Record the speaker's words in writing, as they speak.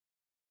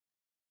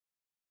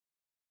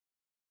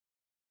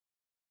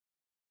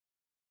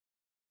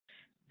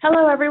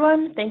Hello,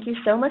 everyone. Thank you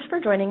so much for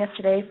joining us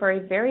today for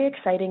a very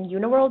exciting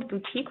Uniworld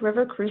Boutique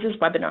River Cruises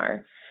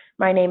webinar.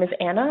 My name is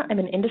Anna. I'm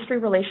an Industry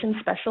Relations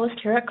Specialist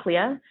here at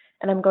CLIA,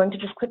 and I'm going to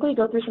just quickly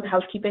go through some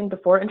housekeeping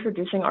before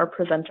introducing our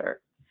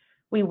presenter.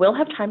 We will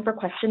have time for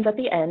questions at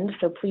the end,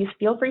 so please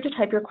feel free to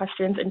type your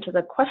questions into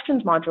the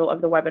questions module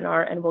of the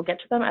webinar, and we'll get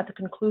to them at the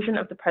conclusion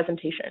of the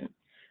presentation.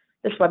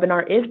 This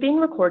webinar is being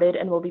recorded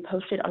and will be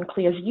posted on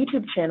CLIA's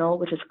YouTube channel,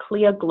 which is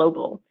CLIA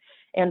Global.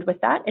 And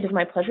with that, it is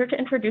my pleasure to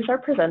introduce our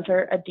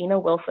presenter, Adina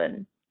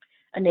Wilson.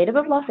 A native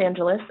of Los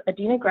Angeles,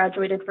 Adina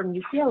graduated from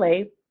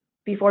UCLA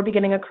before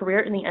beginning a career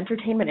in the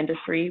entertainment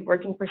industry,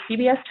 working for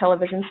CBS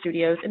television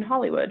studios in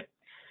Hollywood.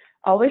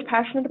 Always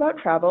passionate about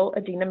travel,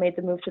 Adina made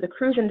the move to the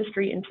cruise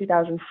industry in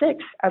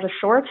 2006 as a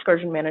shore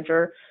excursion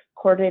manager,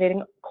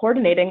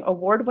 coordinating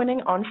award-winning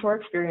onshore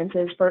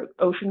experiences for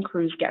ocean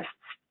cruise guests.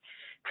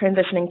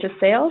 Transitioning to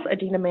sales,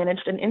 Adina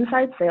managed an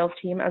inside sales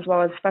team as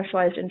well as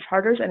specialized in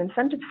charters and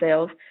incentive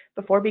sales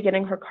before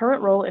beginning her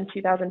current role in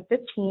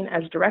 2015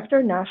 as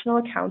Director National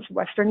Accounts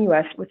Western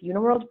U.S. with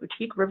Uniworld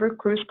Boutique River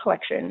Cruise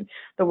Collection,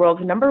 the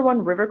world's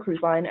 #1 river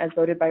cruise line as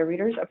voted by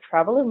readers of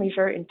Travel and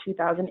Leisure in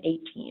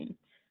 2018.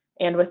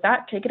 And with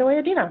that, take it away,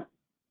 Adina.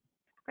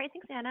 Great,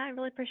 thanks, Anna. I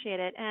really appreciate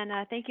it. And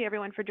thank you,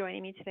 everyone, for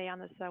joining me today on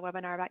this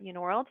webinar about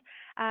Uniworld.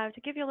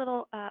 To give you a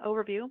little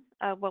overview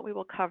of what we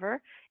will cover,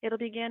 it'll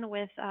begin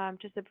with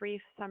just a brief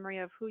summary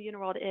of who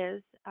Uniworld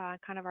is,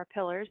 kind of our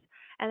pillars.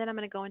 And then I'm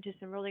going to go into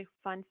some really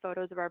fun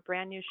photos of our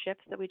brand new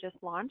ships that we just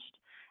launched.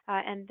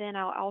 And then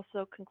I'll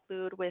also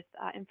conclude with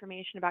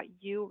information about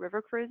U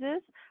River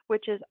Cruises,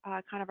 which is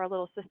kind of our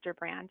little sister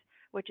brand,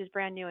 which is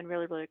brand new and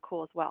really, really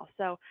cool as well.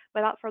 So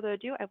without further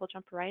ado, I will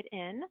jump right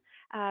in.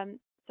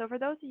 So for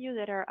those of you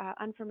that are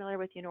unfamiliar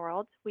with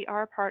Uniworld, we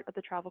are part of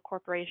the Travel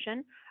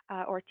Corporation,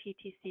 or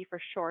TTC for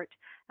short.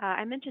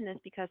 I mention this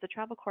because the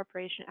Travel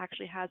Corporation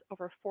actually has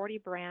over 40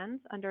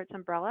 brands under its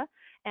umbrella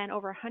and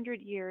over 100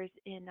 years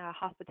in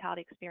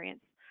hospitality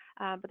experience.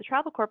 But the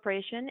Travel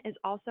Corporation is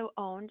also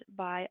owned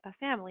by a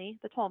family,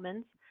 the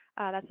Tolmans.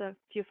 That's a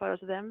few photos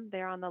of them.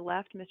 They're on the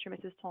left, Mr. and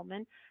Mrs.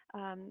 Tolman.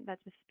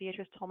 That's Mrs.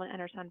 Beatrice Tolman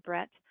and her son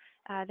Brett.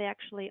 They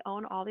actually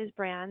own all these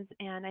brands,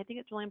 and I think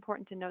it's really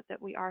important to note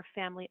that we are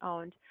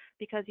family-owned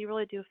because you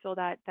really do feel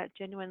that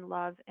genuine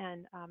love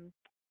and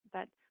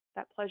that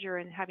pleasure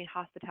in having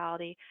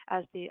hospitality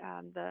as the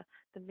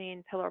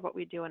main pillar of what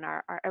we do and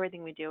our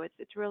everything we do.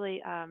 It's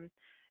really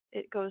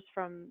it goes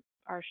from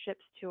our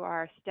ships to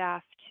our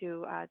staff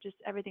to just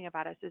everything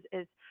about us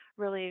is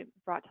really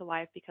brought to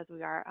life because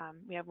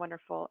we have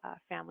wonderful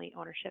family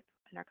ownership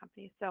in our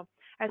company. So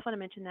I just want to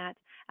mention that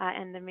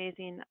and the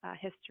amazing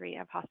history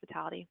of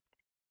hospitality.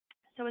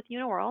 So with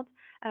Uniworld,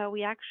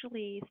 we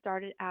actually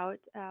started out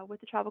with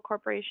the Travel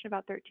Corporation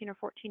about 13 or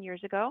 14 years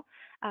ago.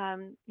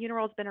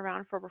 Uniworld's been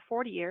around for over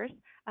 40 years.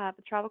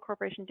 The Travel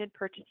Corporation did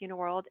purchase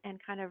Uniworld and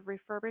kind of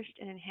refurbished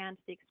and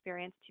enhanced the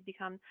experience to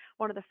become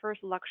one of the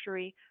first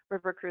luxury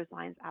river cruise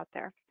lines out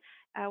there.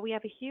 We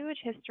have a huge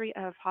history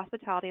of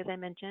hospitality, as I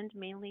mentioned,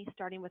 mainly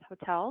starting with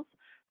hotels.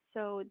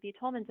 So the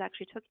Tolmans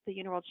actually took the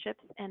Uniworld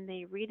ships and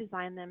they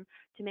redesigned them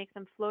to make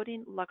them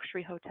floating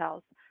luxury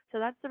hotels. So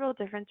that's the real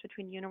difference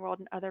between Uniworld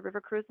and other river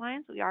cruise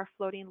lines. We are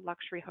floating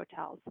luxury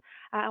hotels.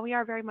 And we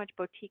are very much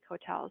boutique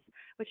hotels,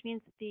 which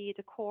means the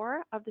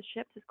decor of the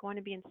ships is going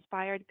to be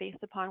inspired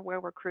based upon where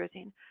we're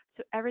cruising.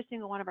 So every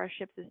single one of our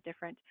ships is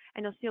different.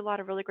 And you'll see a lot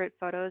of really great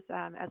photos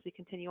as we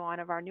continue on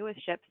of our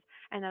newest ships.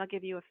 And that'll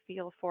give you a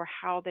feel for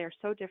how they're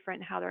so different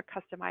and how they're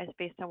customized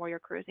based on where you're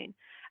cruising.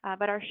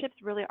 But our ships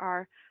really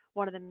are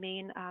one of the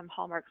main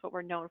hallmarks, what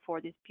we're known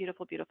for, these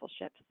beautiful, beautiful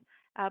ships.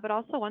 But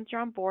also, once you're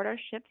on board our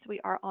ships,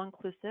 we are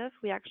all-inclusive.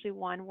 We actually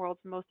won World's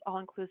Most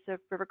All-Inclusive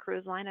River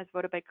Cruise Line as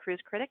voted by Cruise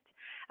Critic.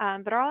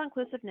 But our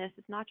all-inclusiveness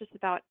is not just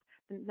about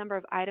the number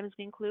of items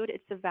we include,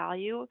 it's the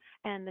value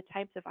and the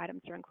types of items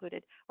that are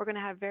included. We're going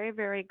to have very,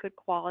 very good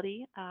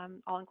quality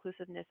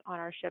all-inclusiveness on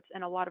our ships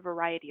and a lot of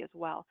variety as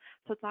well.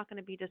 So it's not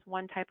going to be just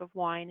one type of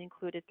wine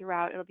included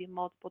throughout. It'll be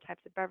multiple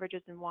types of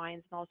beverages and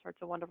wines and all sorts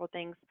of wonderful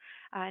things.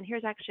 And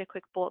here's actually a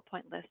quick bullet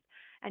point list,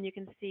 and you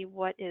can see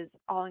what is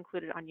all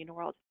included on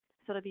Uniworld.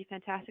 So it'll be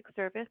fantastic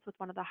service with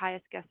one of the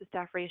highest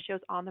guest-to-staff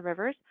ratios on the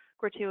rivers,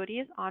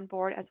 gratuities on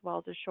board as well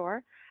as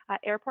ashore.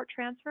 Airport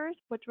transfers,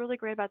 what's really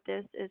great about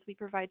this is we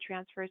provide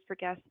transfers for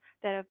guests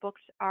that have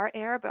booked our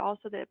air, but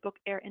also that book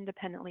air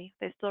independently.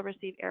 They still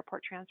receive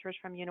airport transfers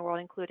from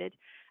Uniworld included.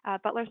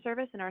 Butler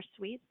service in our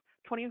suites,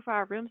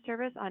 24-hour room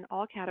service on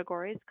all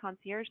categories,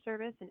 concierge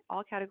service in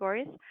all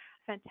categories,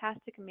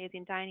 fantastic,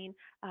 amazing dining,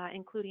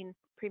 including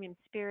premium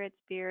spirits,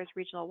 beers,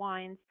 regional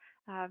wines.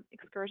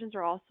 Excursions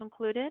are also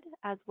included,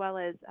 as well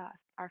as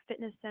our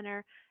fitness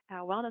center,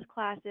 wellness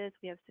classes.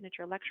 We have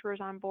signature lecturers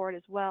on board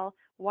as well,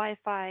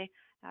 Wi-Fi,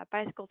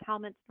 bicycles,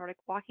 helmets, Nordic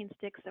walking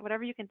sticks,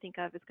 whatever you can think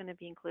of is going to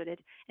be included.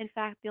 In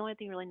fact, the only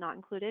thing really not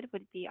included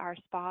would be our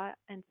spa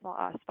and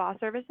spa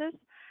services,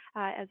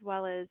 as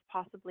well as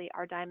possibly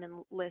our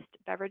Diamond List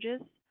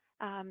beverages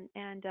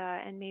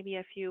and maybe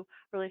a few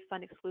really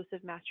fun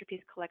exclusive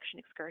masterpiece collection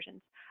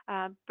excursions.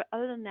 But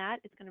other than that,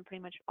 it's going to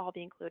pretty much all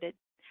be included.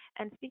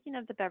 And speaking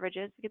of the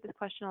beverages, we get this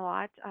question a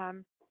lot.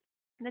 And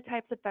the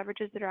types of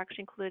beverages that are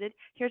actually included.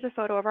 Here's a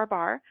photo of our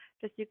bar,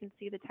 just so you can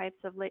see the types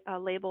of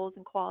labels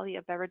and quality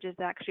of beverages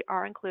that actually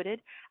are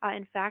included.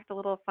 In fact, a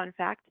little fun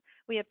fact,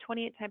 we have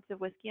 28 types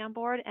of whiskey on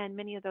board, and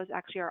many of those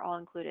actually are all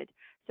included.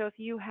 So if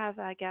you have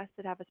guests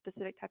that have a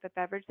specific type of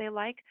beverage they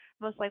like,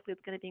 most likely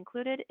it's going to be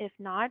included. If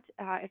not,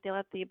 if they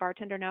let the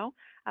bartender know,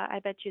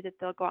 I bet you that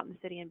they'll go out in the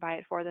city and buy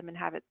it for them and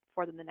have it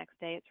for them the next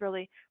day. It's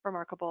really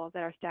remarkable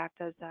that our staff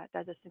does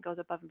this and goes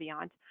above and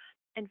beyond.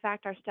 In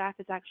fact, our staff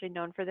is actually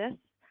known for this.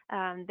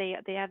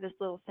 They have this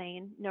little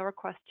saying, no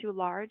request too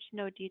large,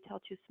 no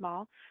detail too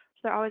small.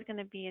 So they're always going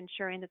to be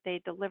ensuring that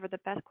they deliver the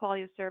best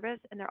quality of service,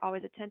 and they're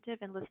always attentive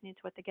and listening to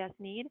what the guests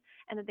need,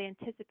 and that they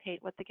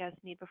anticipate what the guests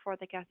need before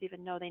the guests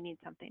even know they need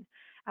something.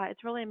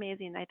 It's really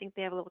amazing. I think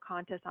they have a little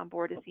contest on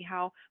board to see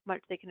how much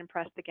they can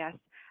impress the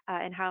guests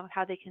and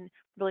how they can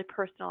really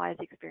personalize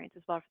the experience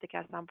as well for the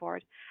guests on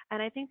board.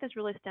 And I think this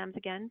really stems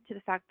again to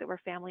the fact that we're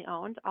family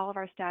owned. All of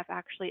our staff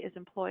actually is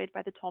employed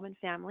by the Tolman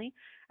family.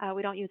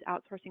 We don't use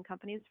outsourcing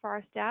companies for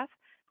our staff.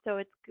 So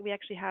we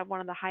actually have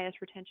one of the highest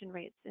retention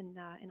rates in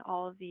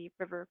all of the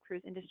river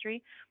cruise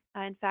industry.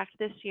 In fact,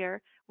 this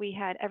year we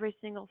had every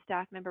single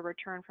staff member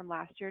return from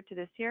last year to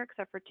this year,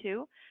 except for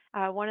two.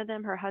 One of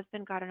them, her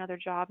husband got another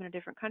job in a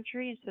different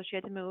country, so she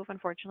had to move,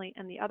 unfortunately.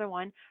 And the other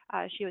one,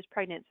 she was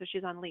pregnant, so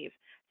she's on leave.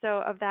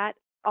 So of that,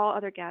 all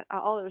other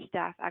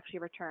staff actually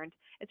returned.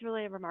 It's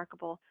really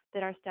remarkable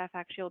that our staff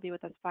actually will be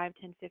with us 5,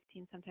 10,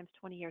 15, sometimes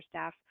 20-year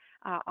staff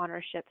on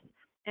our ships.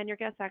 And your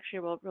guests actually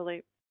will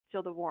really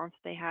feel the warmth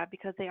they have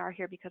because they are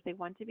here because they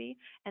want to be,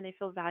 and they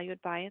feel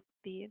valued by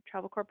the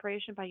travel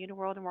corporation, by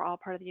Uniworld, and we're all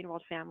part of the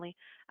Uniworld family.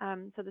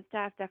 So the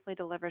staff definitely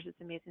delivers this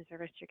amazing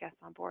service to your guests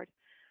on board.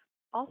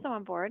 Also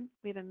on board,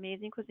 we have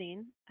amazing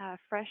cuisine,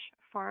 fresh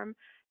farm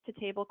to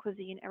table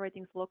cuisine.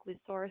 Everything's locally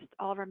sourced.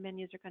 All of our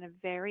menus are going to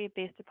vary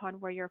based upon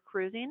where you're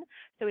cruising.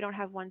 So we don't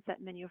have one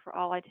set menu for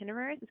all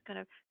itineraries. It's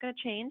going to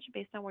change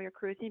based on where you're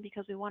cruising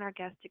because we want our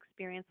guests to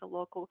experience the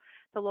local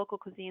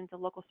cuisines, the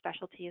local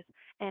specialties,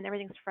 and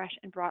everything's fresh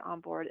and brought on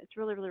board. It's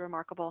really, really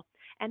remarkable.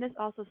 And this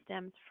also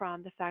stems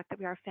from the fact that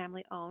we are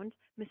family owned.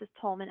 Mrs.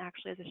 Tolman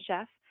actually is a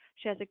chef.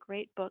 She has a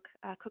great book,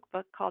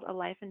 cookbook called A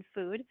Life in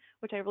Food,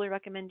 which I really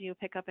recommend you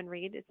pick up and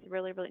read. It's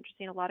really, really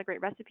interesting. A lot of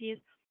great recipes,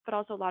 but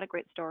also a lot of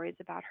great stories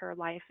about her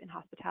life in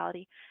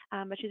hospitality.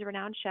 But she's a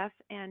renowned chef,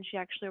 and she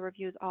actually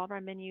reviews all of our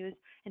menus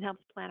and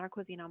helps plan our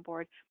cuisine on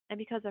board. And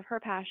because of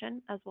her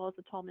passion, as well as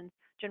the Tolman's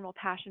general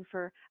passion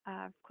for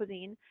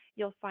cuisine,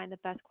 you'll find the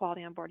best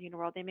quality on board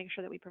Uniworld. They make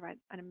sure that we provide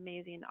an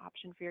amazing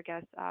option for your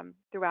guests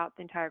throughout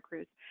the entire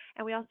cruise.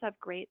 And we also have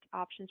great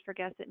options for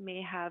guests that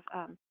may have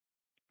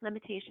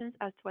limitations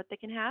as to what they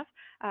can have.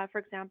 For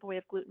example, we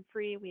have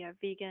gluten-free, we have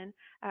vegan.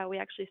 We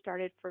actually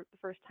started for the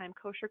first time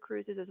kosher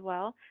cruises as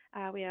well.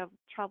 We have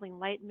traveling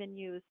light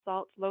menus,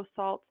 low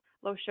salt,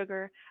 low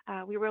sugar.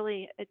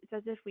 It's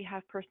as if we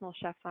have personal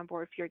chefs on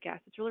board for your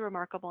guests. It's really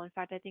remarkable. In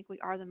fact, I think we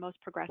are the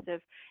most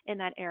progressive in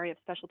that area of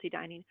specialty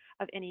dining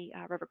of any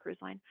river cruise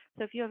line.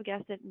 So if you have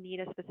guests that need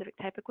a specific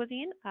type of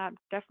cuisine,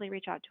 definitely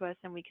reach out to us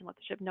and we can let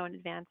the ship know in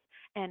advance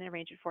and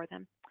arrange it for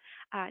them.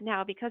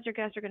 Now, because your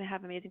guests are going to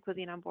have amazing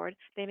cuisine on board,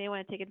 they may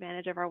want to take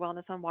advantage of our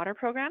Wellness on Water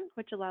program,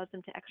 which allows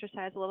them to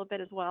exercise a little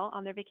bit as well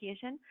on their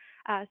vacation.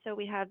 So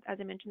we have, as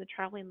I mentioned, the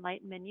traveling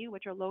light menu,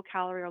 which are low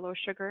calorie or low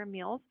sugar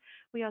meals.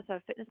 We also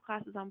have fitness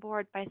classes on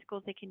board,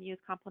 bicycles they can use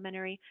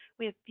complimentary.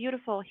 We have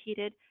beautiful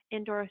heated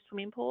indoor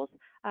swimming pools.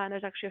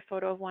 There's actually a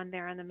photo of one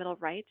there in the middle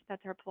right.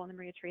 That's our pool in the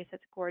Beatrice.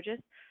 It's gorgeous.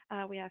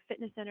 We have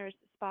fitness centers,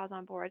 spas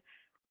on board.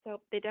 So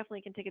they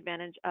definitely can take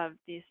advantage of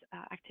these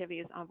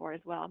activities on board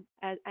as well.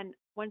 And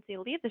once they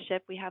leave the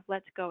ship, we have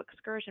Let's Go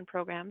excursion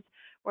programs,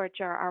 which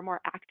are our more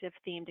active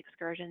themed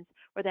excursions,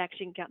 where they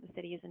actually can get out in the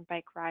cities and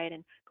bike ride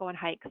and go on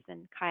hikes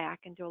and kayak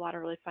and do a lot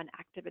of really fun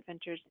active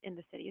adventures in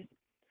the cities.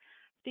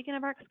 Speaking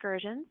of our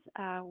excursions,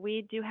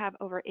 we do have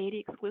over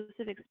 80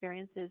 exclusive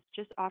experiences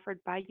just offered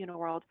by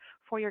Uniworld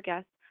for your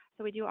guests.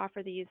 So we do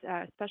offer these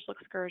special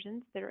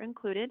excursions that are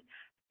included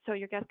so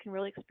your guests can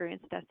really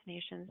experience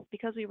destinations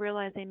because we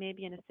realize they may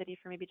be in a city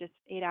for maybe just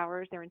 8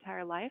 hours their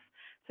entire life.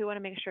 So we want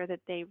to make sure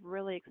that they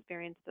really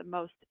experience the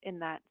most in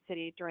that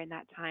city during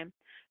that time.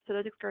 So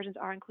those excursions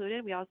are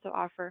included. We also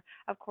offer,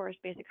 of course,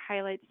 basic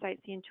highlights,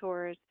 sightseeing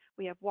tours.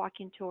 We have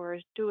walking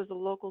tours, do as the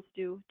locals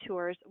do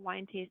tours,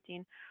 wine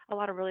tasting, a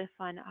lot of really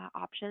fun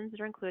options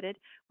that are included.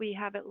 We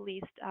have at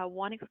least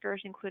one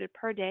excursion included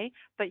per day,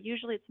 but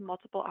usually it's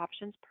multiple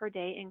options per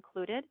day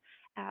included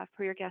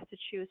for your guests to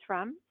choose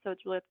from. So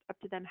it's really up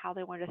to them how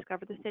they want to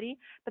discover the city.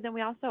 But then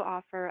we also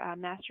offer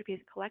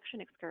masterpiece collection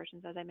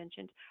excursions, as I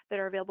mentioned, that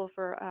are available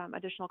for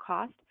additional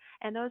cost.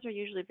 And those are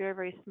usually very,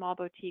 very small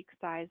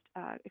boutique-sized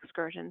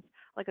excursions,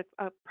 like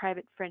a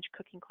private French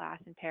cooking class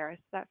in Paris.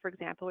 That, for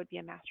example, would be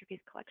a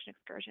masterpiece collection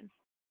excursion.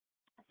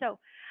 So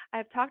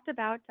I've talked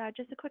about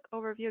just a quick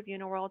overview of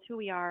Uniworld, who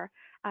we are,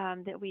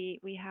 that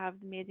we have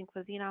amazing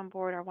cuisine on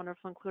board, our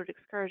wonderful included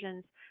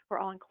excursions. We're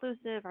all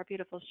inclusive, our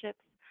beautiful ships.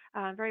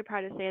 I'm very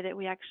proud to say that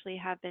we actually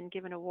have been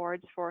given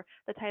awards for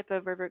the type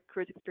of river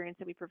cruise experience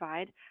that we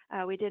provide.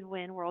 We did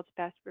win World's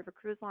Best River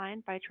Cruise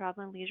Line by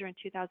Travel and Leisure in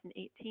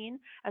 2018,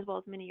 as well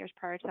as many years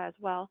prior to that as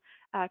well.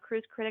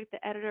 Cruise Critic,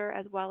 the editor,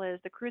 as well as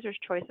the Cruiser's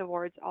Choice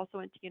Awards also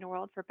went to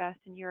Uniworld for Best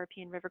in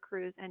European River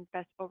Cruise and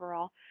Best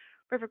Overall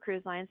River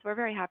Cruise Line. So we're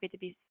very happy to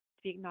be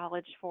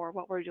acknowledged for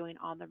what we're doing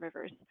on the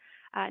rivers.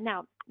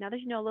 Now that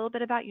you know a little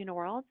bit about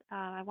Uniworld,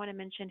 I want to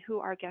mention who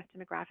our guest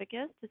demographic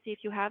is to see if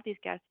you have these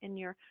guests in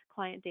your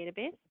client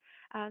database.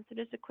 So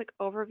just a quick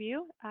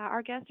overview.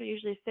 Our guests are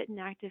usually fit and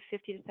active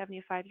 50 to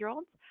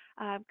 75-year-olds,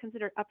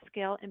 considered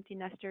upscale empty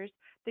nesters.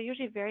 They're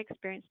usually very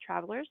experienced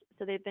travelers,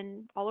 so they've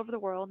been all over the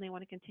world and they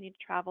want to continue to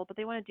travel, but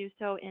they want to do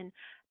so in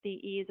the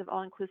ease of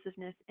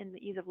all-inclusiveness and the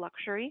ease of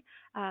luxury.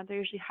 They're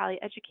usually highly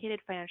educated,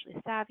 financially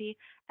savvy,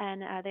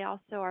 and they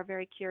also are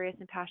very curious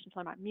and passionate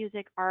about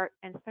music, art,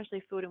 and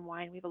especially food and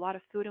wine. We have a lot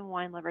of food and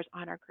wine lovers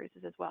on our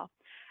cruises as well.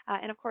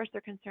 And of course,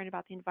 they're concerned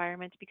about the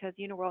environment because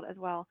Uniworld as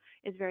well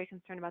is very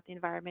concerned about the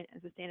environment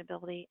and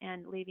sustainability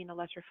and leaving a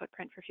lesser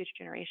footprint for future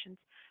generations.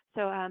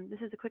 So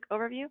this is a quick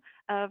overview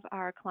of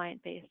our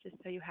client base, just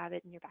so you have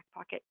it in your back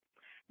pocket.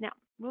 Now,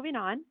 moving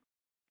on,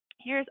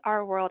 here's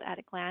our world at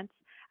a glance.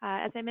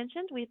 As I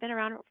mentioned, we've been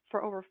around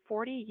for over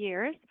 40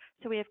 years,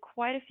 so we have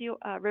quite a few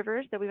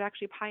rivers that we've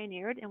actually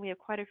pioneered, and we have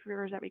quite a few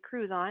rivers that we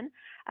cruise on.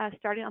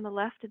 Starting on the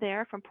left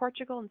there, from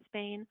Portugal and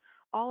Spain,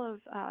 all of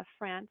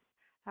France.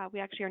 We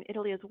actually are in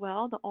Italy as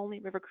well, the only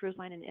river cruise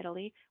line in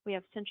Italy. We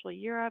have Central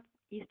Europe,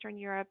 Eastern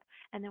Europe,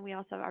 and then we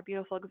also have our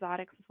beautiful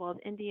exotics as well as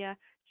India,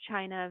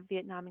 China,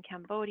 Vietnam, and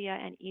Cambodia,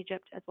 and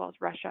Egypt, as well as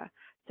Russia.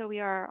 So we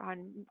are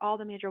on all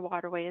the major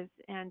waterways,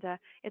 and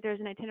if there's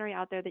an itinerary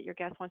out there that your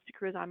guest wants to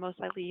cruise on, most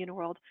likely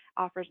Uniworld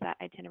offers that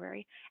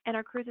itinerary. And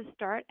our cruises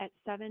start at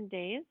 7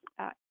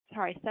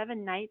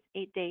 nights,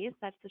 8 days.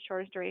 That's the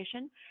shortest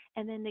duration.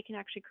 And then they can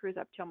actually cruise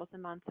up to almost a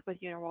month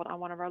with Uniworld on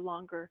one of our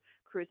longer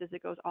cruises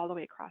that goes all the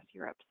way across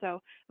Europe.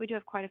 So we do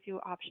have quite a few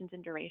options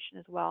in duration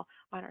as well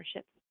on our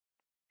ships.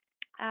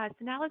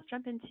 So now let's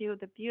jump into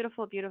the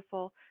beautiful,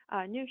 beautiful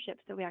new ships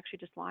that we actually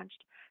just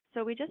launched.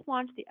 So we just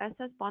launched the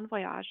SS Bon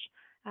Voyage.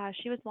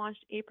 She was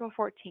launched April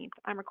 14th.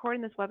 I'm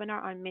recording this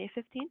webinar on May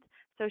 15th,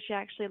 so she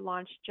actually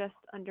launched just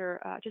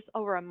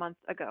over a month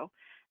ago.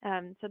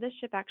 So this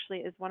ship actually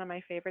is one of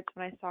my favorites.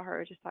 When I saw her,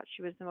 I just thought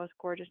she was the most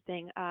gorgeous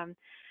thing.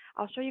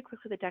 I'll show you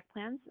quickly the deck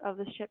plans of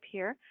the ship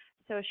here.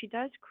 So she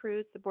does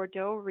cruise the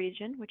Bordeaux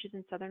region, which is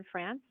in southern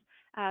France.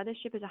 This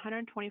ship is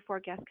 124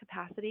 guest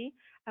capacity.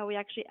 We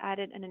actually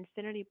added an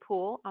infinity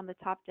pool on the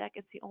top deck.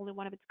 It's the only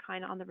one of its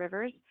kind on the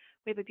rivers.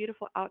 We have a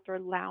beautiful outdoor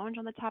lounge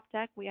on the top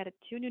deck. We added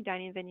 2 new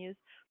dining venues,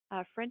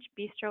 French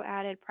bistro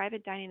added,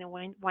 private dining and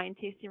wine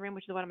tasting room,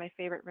 which is one of my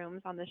favorite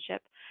rooms on the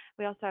ship.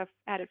 We also have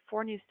added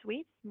 4 new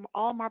suites,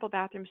 all marble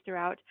bathrooms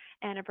throughout,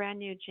 and a brand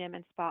new gym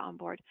and spa on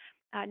board.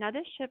 Now,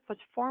 this ship was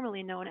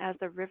formerly known as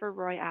the River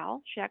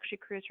Royale. She actually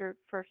cruised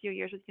for a few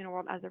years with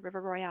Uniworld as the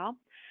River Royale.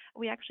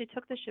 We actually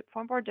took the ship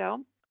from Bordeaux.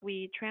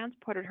 We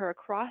transported her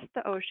across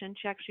the ocean.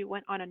 She actually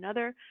went on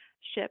another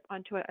ship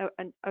onto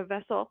a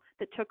vessel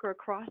that took her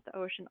across the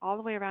ocean all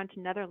the way around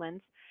to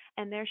Netherlands.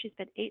 And there she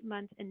spent 8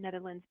 months in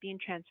Netherlands being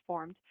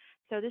transformed.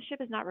 So this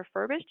ship is not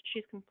refurbished.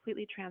 She's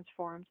completely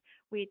transformed.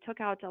 We took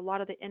out a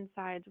lot of the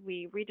insides.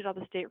 We redid all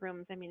the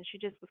staterooms. I mean, she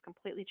just was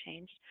completely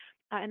changed.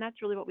 And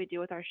that's really what we do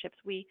with our ships.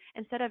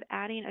 Instead of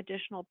adding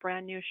additional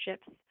brand new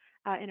ships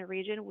in a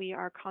region, we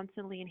are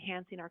constantly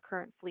enhancing our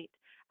current fleet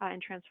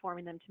and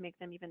transforming them to make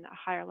them even a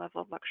higher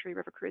level of luxury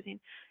river cruising.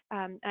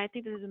 And I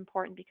think this is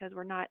important because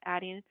we're not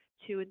adding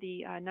to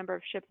the number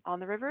of ships on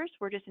the rivers.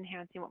 We're just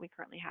enhancing what we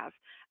currently have.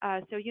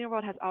 So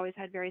Uniworld has always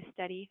had very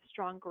steady,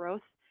 strong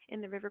growth in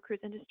the river cruise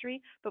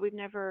industry, but we've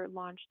never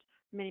launched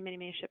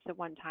many ships at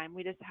one time.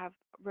 We just have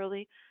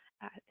really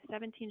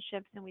 17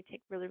 ships, and we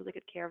take really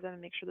good care of them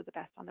and make sure they're the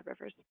best on the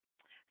rivers.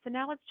 So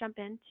now let's jump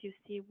in to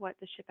see what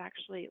the ship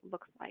actually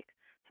looks like.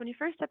 So when you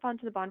first step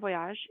onto the Bon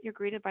Voyage, you're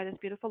greeted by this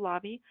beautiful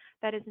lobby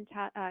that is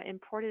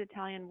imported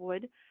Italian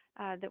wood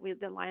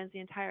that lines the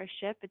entire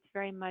ship. It's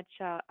very much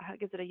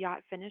gives it a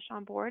yacht finish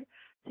on board.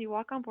 So you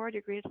walk on board,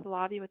 you're greeted to the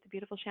lobby with the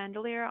beautiful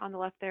chandelier. On the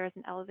left there is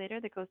an elevator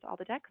that goes to all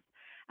the decks,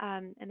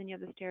 and then you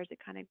have the stairs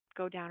that kind of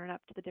go down and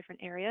up to the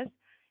different areas.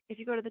 If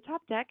you go to the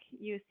top deck,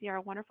 you see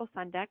our wonderful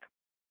sun deck.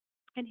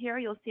 And here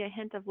you'll see a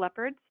hint of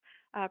leopards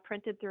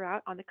printed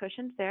throughout on the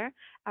cushions there.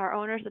 Our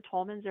owners, the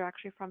Tolmans, are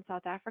actually from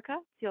South Africa,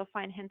 so you'll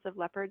find hints of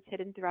leopards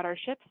hidden throughout our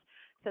ships.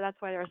 So that's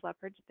why there's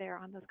leopards there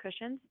on those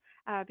cushions.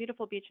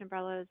 Beautiful beach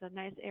umbrellas, a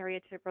nice area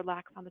to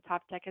relax on the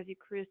top deck as you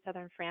cruise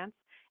southern France.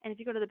 And if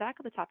you go to the back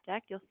of the top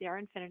deck, you'll see our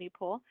infinity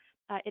pool.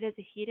 It is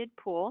a heated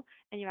pool,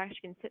 and you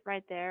actually can sit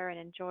right there and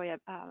enjoy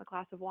a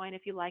glass of wine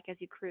if you like as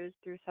you cruise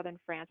through southern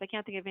France. I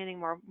can't think of anything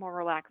more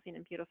relaxing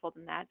and beautiful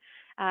than that.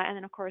 And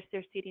then, of course,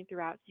 there's seating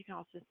throughout, so you can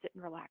also sit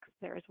and relax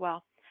there as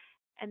well.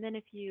 And then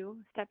if you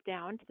step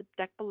down to the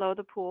deck below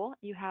the pool,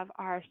 you have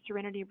our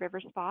Serenity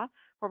River Spa,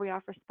 where we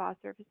offer spa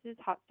services,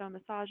 hot stone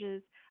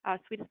massages,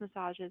 sweetest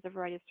massages, a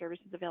variety of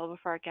services available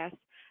for our guests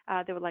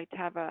that would like to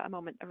have a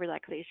moment of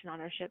relaxation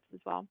on our ships as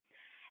well.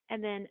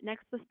 And then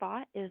next to the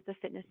spa is the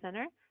fitness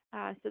center.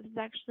 So this is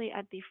actually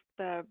at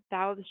the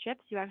bow of the ship.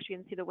 So you actually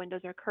can see the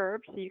windows are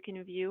curved, so you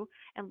can view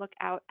and look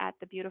out at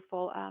the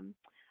beautiful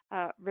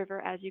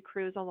river as you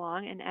cruise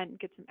along and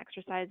get some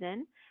exercise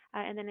in.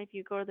 And then if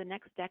you go to the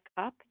next deck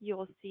up,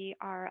 you'll see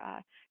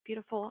our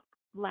beautiful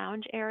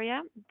lounge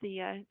area,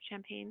 the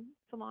champagne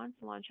salon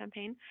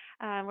champagne,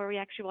 where we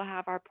actually will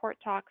have our port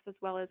talks as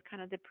well as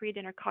kind of the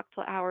pre-dinner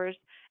cocktail hours,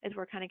 is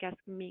where kind of guests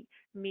can meet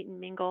and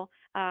mingle.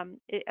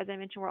 As I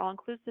mentioned, we're all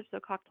inclusive, so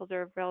cocktails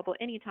are available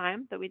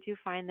anytime, but we do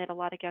find that a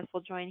lot of guests will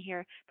join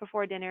here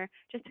before dinner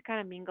just to kind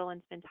of mingle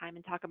and spend time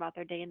and talk about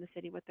their day in the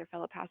city with their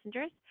fellow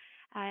passengers.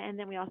 And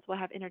then we also will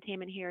have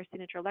entertainment here,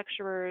 signature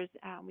lecturers.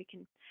 We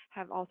can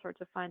have all sorts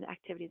of fun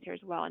activities here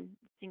as well, and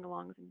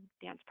sing-alongs and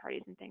dance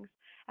parties and things.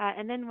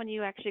 And then when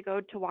you actually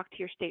go to walk to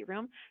your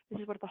stateroom, this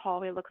is what the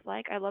hallway looks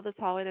like. I love this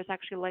hallway. There's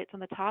actually lights on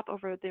the top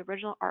over the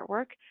original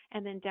artwork,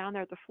 and then down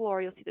there at the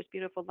floor, you'll see there's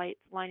beautiful lights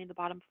lining the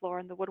bottom floor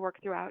and the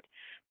woodwork throughout.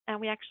 And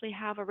we actually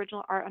have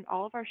original art on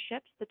all of our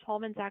ships. The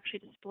Tolmans actually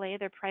display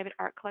their private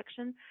art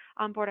collection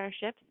on board our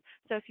ships.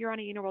 So if you're on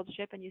a Uniworld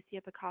ship and you see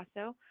a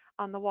Picasso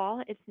on the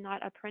wall, it's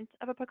not a print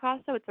of a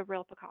Picasso, it's a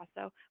real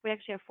Picasso. We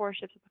actually have 4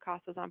 ships of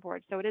Picassos on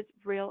board. So it is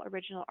real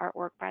original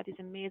artwork by these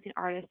amazing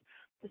artists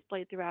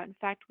displayed throughout. In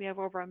fact, we have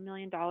over $1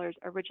 million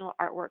original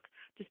artwork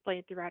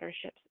displayed throughout our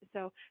ships.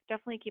 So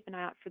definitely keep an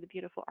eye out for the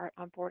beautiful art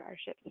on board our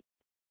ships.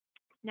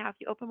 Now, if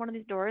you open one of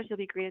these doors, you'll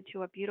be greeted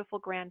to a beautiful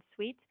grand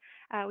suite.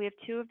 We have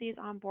 2 of these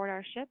on board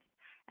our ships,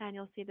 and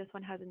you'll see this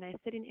one has a nice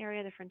sitting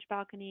area, the French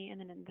balcony,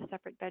 and then in the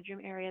separate bedroom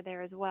area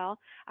there as well,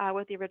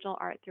 with the original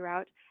art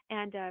throughout.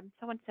 And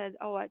someone said,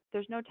 "Oh,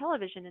 there's no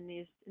television in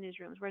these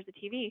rooms. Where's the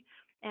TV?"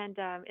 And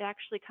it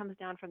actually comes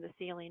down from the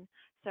ceiling.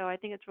 So I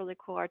think it's really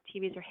cool. Our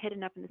TVs are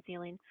hidden up in the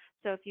ceiling.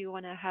 So if you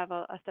want to have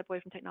a step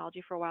away from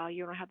technology for a while,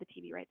 you don't have the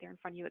TV right there in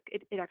front of you.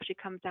 It actually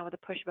comes down with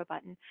a push of a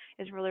button.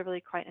 It's really,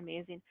 really quite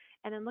amazing.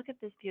 And then look at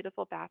this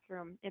beautiful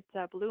bathroom.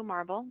 It's blue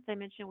marble. As I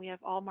mentioned, we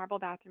have all marble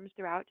bathrooms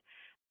throughout.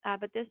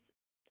 But this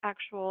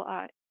actual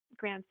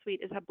grand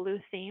suite is a blue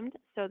themed.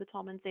 So the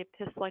Tolmans, they've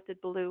just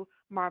selected blue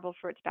marble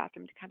for its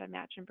bathroom to kind of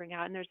match and bring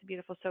out. And there's a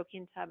beautiful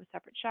soaking tub, a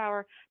separate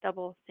shower,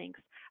 double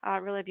sinks.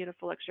 Really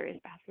beautiful, luxurious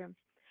bathroom.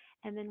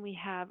 And then we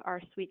have our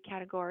suite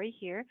category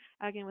here,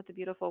 again with the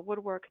beautiful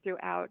woodwork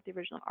throughout, the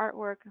original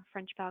artwork,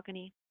 French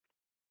balcony.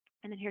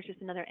 And then here's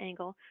just another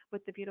angle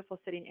with the beautiful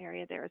sitting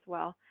area there as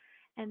well.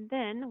 And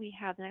then we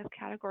have the next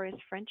category is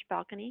French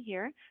balcony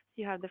here. So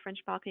you have the French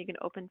balcony you can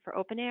open for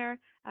open air,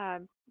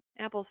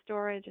 ample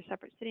storage, a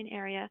separate sitting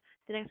area.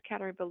 The next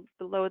category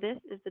below this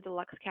is the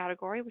deluxe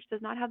category, which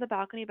does not have the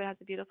balcony but has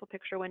a beautiful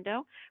picture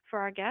window for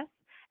our guests.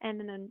 And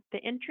then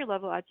the entry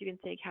level, as you can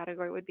say,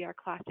 category would be our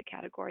classic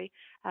category,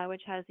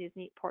 which has these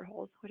neat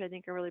portholes, which I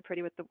think are really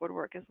pretty with the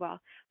woodwork as well.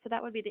 So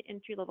that would be the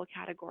entry level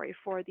category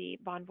for the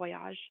Bon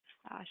Voyage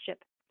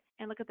ship.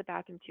 And look at the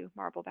bathroom too,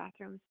 marble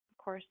bathrooms, of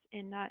course,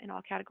 in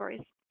all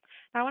categories.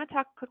 Now I want to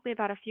talk quickly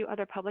about a few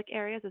other public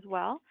areas as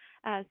well.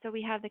 So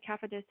we have the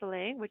Café de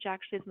Soleil, which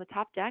actually is on the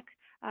top deck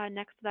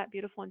next to that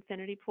beautiful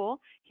infinity pool.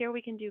 Here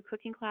we can do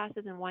cooking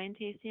classes and wine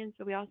tastings,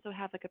 but we also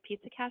have like a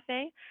pizza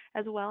cafe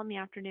as well in the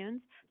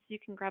afternoons. So you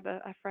can grab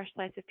a fresh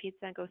slice of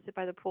pizza and go sit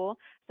by the pool.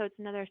 So it's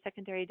another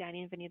secondary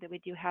dining venue that we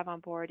do have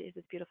on board is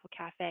this beautiful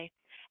cafe.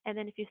 And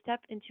then if you step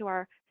into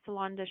our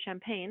Salon de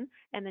Champagne,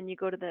 and then you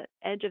go to the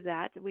edge of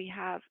that, we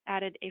have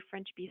added a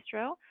French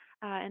bistro.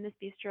 And this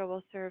bistro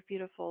will serve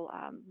beautiful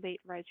late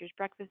risers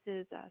breakfasts,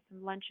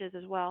 some lunches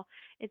as well.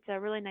 It's a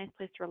really nice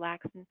place to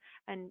relax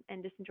and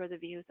just enjoy the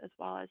views as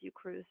well as you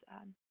cruise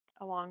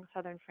along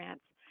southern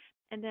France.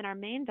 And then our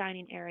main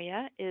dining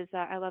area is,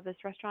 I love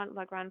this restaurant,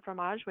 Le Grand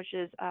Fromage, which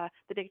is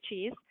the Big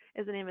Cheese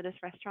is the name of this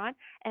restaurant.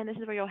 And this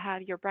is where you'll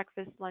have your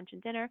breakfast, lunch,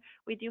 and dinner.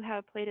 We do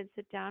have plated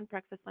sit-down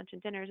breakfast, lunch,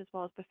 and dinners, as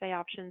well as buffet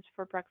options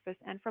for breakfast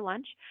and for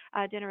lunch.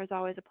 Dinner is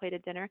always a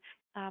plated dinner,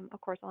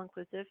 of course,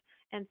 all-inclusive.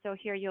 And so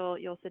here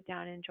you'll sit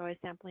down and enjoy a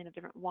sampling of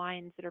different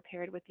wines that are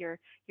paired with your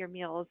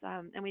meals.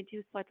 And we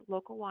do select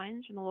local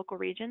wines from the local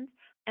regions,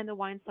 and the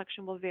wine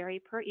selection will vary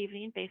per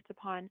evening based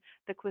upon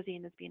the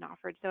cuisine that's being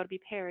offered. So it'll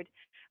be paired.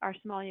 Our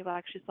sommelier will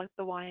actually select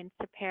the wines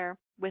to pair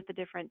with the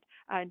different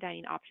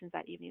dining options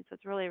that evening. So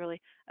it's really,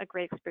 really a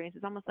great experience.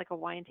 It's almost like a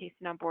wine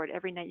tasting on board.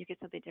 Every night you get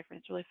something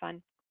different. It's really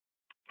fun.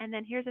 And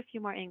then here's a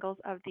few more angles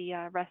of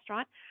the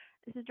restaurant.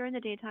 This is during the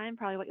daytime,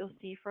 probably what you'll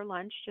see for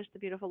lunch, just the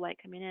beautiful light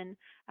coming in,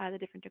 the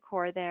different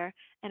decor there.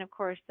 And of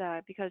course,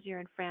 because you're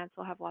in France,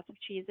 we'll have lots of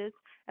cheeses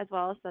as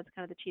well. So that's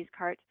kind of the cheese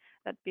cart.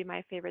 That'd be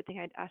my favorite thing.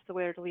 I'd ask the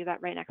waiter to leave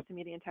that right next to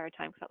me the entire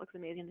time because that looks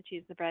amazing, the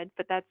cheese and the bread.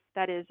 But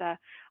that is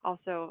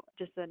also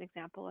just an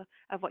example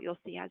of what you'll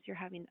see as you're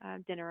having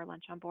dinner or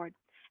lunch on board.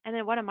 And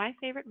then one of my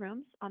favorite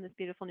rooms on this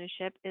beautiful new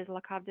ship is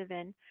La Cave de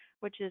Vin,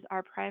 which is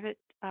our private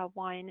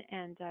wine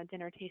and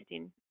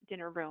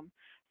dinner room.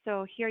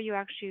 So here you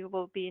actually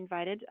will be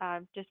invited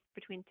just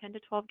between 10 to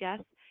 12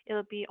 guests.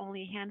 It'll be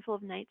only a handful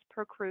of nights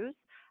per cruise,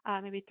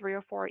 maybe 3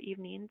 or 4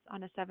 evenings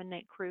on a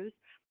 7-night cruise.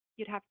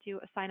 You'd have to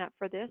sign up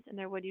for this, and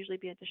there would usually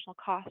be additional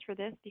cost for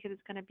this because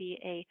it's going to be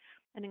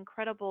an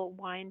incredible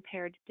wine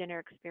paired dinner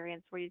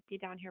experience where you'd be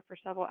down here for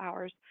several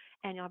hours,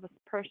 and you'll have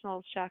a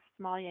personal chef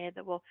sommelier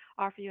that will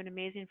offer you an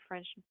amazing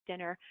French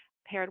dinner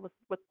paired with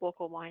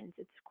local wines.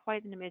 It's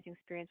quite an amazing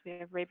experience. We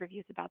have rave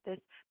reviews about this.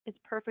 It's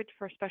perfect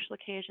for special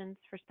occasions,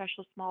 for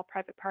special small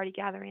private party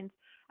gatherings.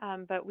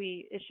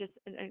 It's just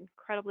an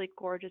incredibly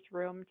gorgeous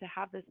room to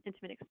have this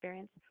intimate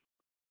experience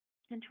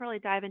and to really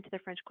dive into the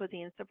French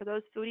cuisine. So for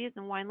those foodies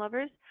and wine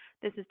lovers,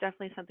 this is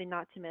definitely something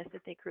not to miss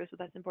if they cruise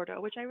with us in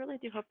Bordeaux, which I really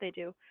do hope they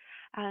do.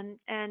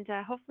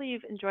 Hopefully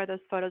you've enjoyed those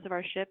photos of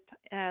our ship,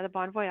 the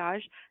Bon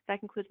Voyage.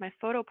 That concludes my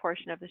photo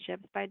portion of the ship,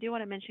 but I do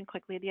want to mention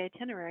quickly the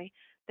itinerary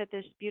that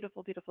this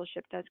beautiful, beautiful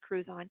ship does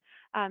cruise on.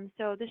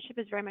 So this ship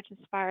is very much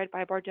inspired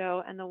by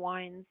Bordeaux and the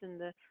wines and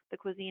the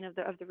cuisine of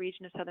the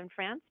region of southern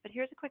France. But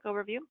here's a quick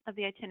overview of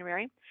the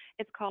itinerary.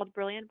 It's called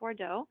Brilliant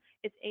Bordeaux.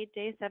 It's 8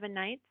 days, 7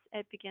 nights.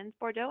 It begins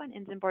Bordeaux and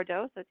ends in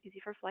Bordeaux, so it's easy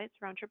for flights,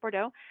 round trip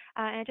Bordeaux.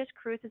 And it just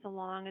cruises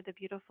along the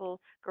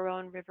beautiful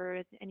Garonne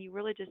River, and you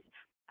really just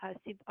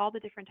see all the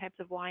different types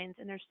of wines.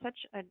 And there's such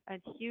a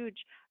huge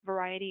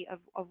variety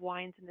of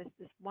wines in this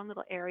one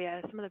little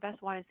area, some of the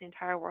best wines in the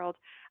entire world.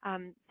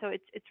 So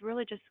it's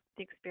really just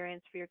the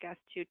experience for your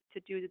guests to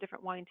do the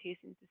different wine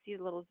tastings, to see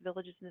the little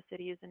villages and the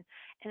cities, and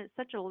it's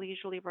such a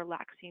leisurely,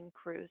 relaxing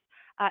cruise.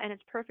 And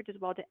it's perfect as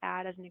well to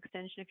add as an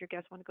extension if your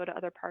guests want to go to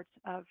other parts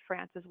of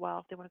France as well.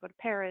 If they want to go to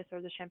Paris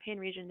or the Champagne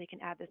region, they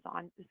can add this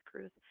on this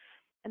cruise.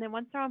 And then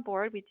once they're on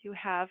board, we do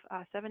have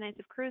 7 nights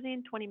of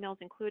cruising, 20 meals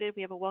included.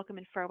 We have a welcome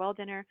and farewell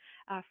dinner,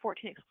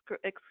 14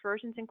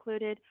 excursions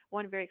included,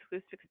 one very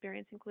exclusive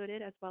experience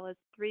included, as well as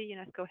 3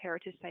 UNESCO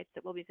heritage sites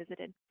that will be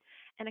visited.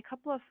 And a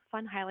couple of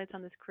fun highlights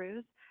on this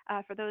cruise.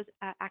 For those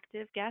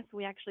active guests,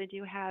 we actually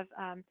do have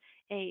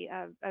a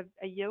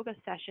yoga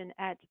session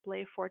at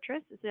Blay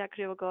Fortress. So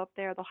actually we'll go up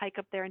there, they'll hike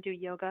up there and do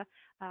yoga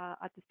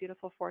at this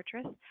beautiful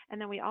fortress. And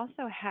then we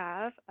also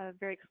have a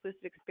very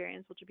exclusive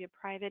experience, which will be a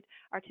private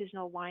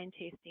artisanal wine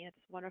tasting at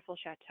this wonderful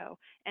chateau.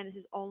 And this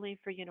is only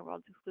for Uniworld.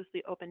 It's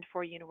exclusively opened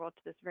for Uniworld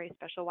to this very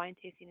special wine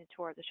tasting and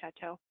tour of the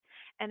chateau.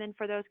 And then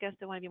for those guests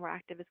that want to be more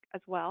active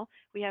as well,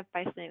 we have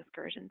bicycling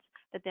excursions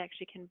that they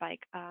actually can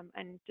bike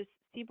and just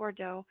see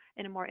Bordeaux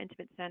in a more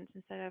intimate sense.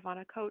 Instead of on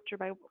a coach or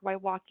by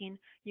walking,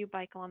 you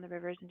bike along the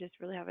rivers and just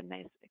really have a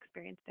nice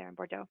experience there in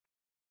Bordeaux.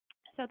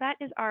 So that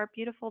is our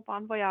beautiful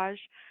Bon Voyage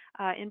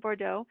in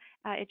Bordeaux.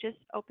 It just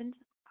opened.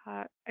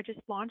 I just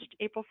launched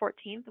April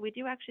 14th. We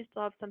do actually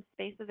still have some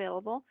space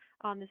available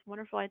on this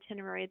wonderful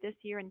itinerary this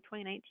year in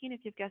 2019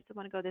 if you've guests that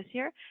want to go this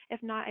year.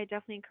 If not, I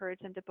definitely encourage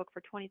them to book for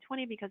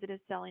 2020 because it is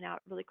selling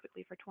out really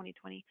quickly for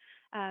 2020.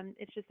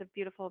 It's just a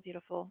beautiful,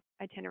 beautiful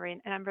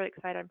itinerary, and I'm really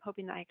excited. I'm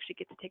hoping that I actually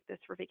get to take this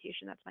for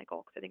vacation. That's my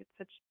goal because I think it's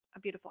such a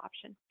beautiful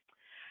option.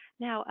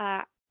 Now,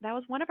 that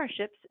was one of our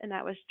ships, and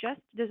that was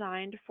just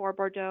designed for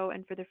Bordeaux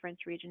and for the French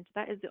region. So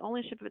that is the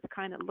only ship of its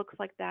kind that looks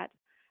like that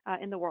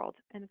in the world,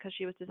 and because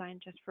she was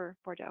designed just for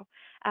Bordeaux.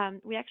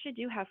 We actually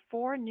do have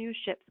 4 new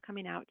ships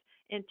coming out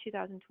in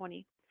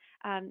 2020.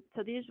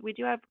 So we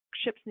do have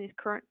ships in these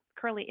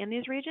currently in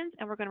these regions,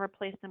 and we're going to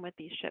replace them with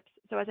these ships.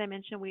 So as I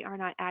mentioned, we are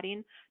not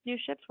adding new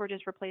ships. We're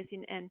just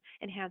replacing and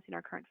enhancing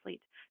our current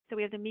fleet. So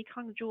we have the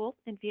Mekong Jewel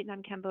in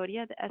Vietnam,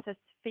 Cambodia, the SS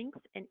Sphinx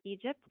in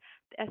Egypt,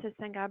 the SS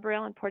San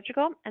Gabriel in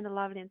Portugal, and the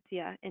La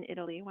Venezia in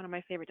Italy, one of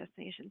my favorite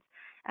destinations.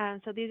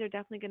 So these are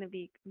definitely going to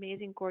be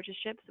amazing, gorgeous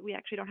ships. We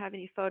actually don't have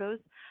any photos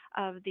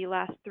of the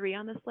last 3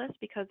 on this list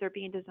because they're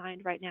being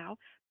designed right now.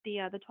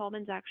 The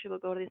Tolmans actually will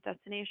go to these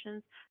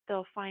destinations.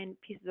 They'll find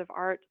pieces of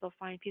art, they'll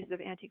find pieces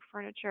of antique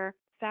furniture,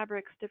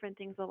 fabrics, different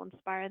things that will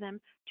inspire them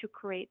to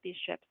create these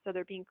ships. So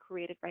they're being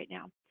created right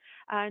now.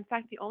 In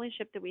fact, the only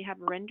ship that we have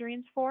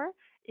renderings for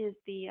is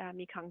the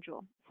Mekong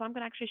Jewel. So I'm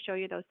going to actually show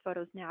you those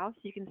photos now so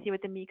you can see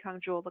what the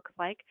Mekong Jewel looks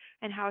like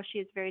and how she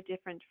is very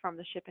different from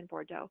the ship in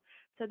Bordeaux.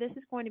 So this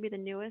is going to be the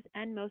newest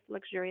and most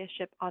luxurious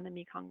ship on the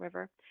Mekong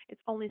River.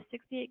 It's only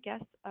 68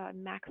 guests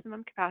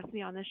maximum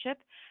capacity on the ship.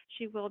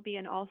 She will be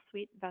an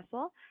all-suite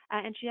vessel,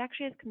 and she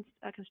actually is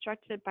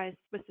constructed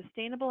with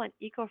sustainable and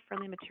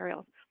eco-friendly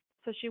materials.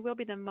 So she will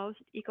be the most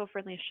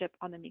eco-friendly ship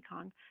on the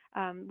Mekong.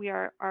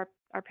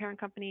 Our parent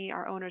company,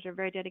 our owners are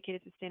very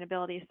dedicated to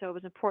sustainability, so it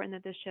was important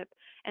that this ship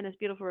and this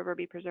beautiful river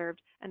be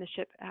preserved and the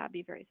ship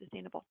be very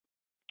sustainable.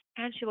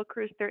 And she will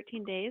cruise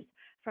 13 days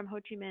from Ho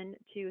Chi Minh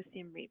to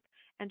Siem Reap,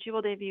 and she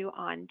will debut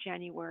on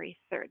January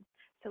 3rd.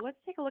 So let's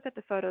take a look at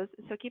the photos.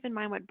 So keep in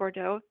mind what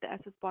Bordeaux, the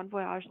SS Bon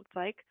Voyage, looks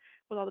like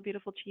with all the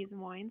beautiful cheese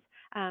and wines.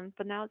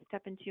 But now let's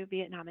step into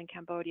Vietnam and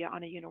Cambodia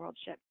on a Uniworld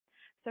ship.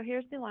 So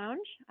here's the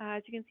lounge.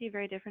 As you can see,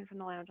 very different from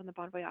the lounge on the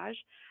Bon Voyage.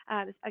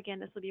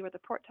 This will be where the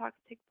port talks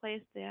take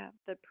place, the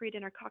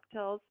pre-dinner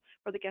cocktails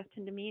where the guests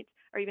tend to meet,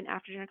 or even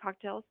after-dinner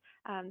cocktails.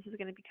 This is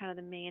going to be kind of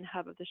the main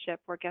hub of the ship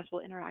where guests will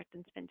interact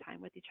and spend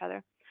time with each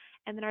other.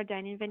 And then our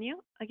dining venue,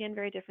 again,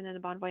 very different than the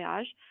Bon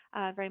Voyage,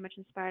 very much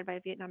inspired by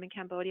Vietnam and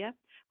Cambodia.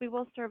 We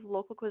will serve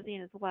local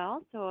cuisine as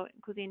well, so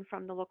cuisine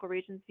from the local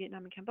regions,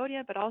 Vietnam and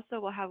Cambodia, but also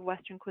we'll have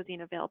Western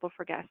cuisine available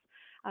for guests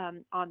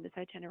on this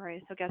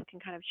itinerary, so guests can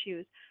kind of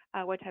choose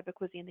what type of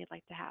cuisine they'd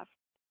like to have.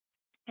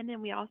 And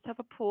then we also have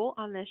a pool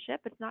on this ship.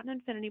 It's not an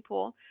infinity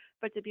pool,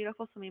 but it's a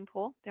beautiful swimming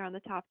pool there on the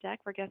top deck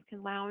where guests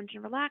can lounge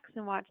and relax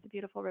and watch the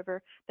beautiful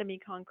river, the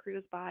Mekong,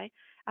 cruise by.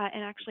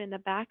 And actually, in the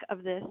back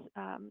of this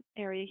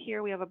area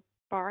here, we have a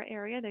bar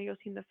area. There you'll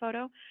see in the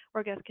photo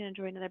where guests can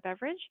enjoy another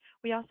beverage.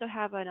 We also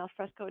have an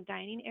alfresco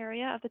dining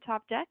area of the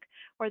top deck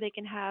where they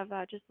can have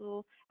just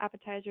little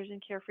appetizers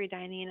and carefree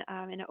dining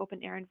in an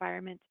open air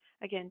environment,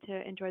 again,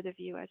 to enjoy the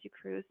view as you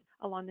cruise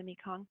along the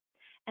Mekong.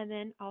 And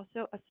then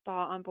also a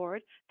spa on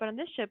board. But on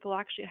this ship, we'll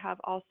actually have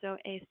also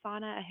a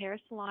sauna, a hair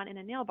salon, and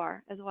a nail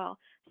bar as well,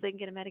 so they can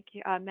get a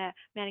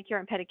manicure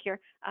and pedicure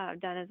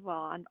done as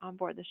well on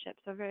board the ship.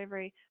 So very,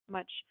 very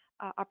much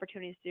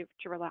opportunities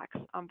to relax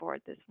on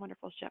board this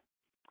wonderful ship.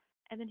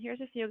 And then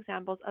here's a few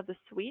examples of the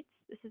suites.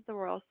 This is the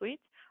Royal Suite.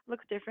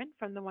 Looks different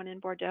from the one in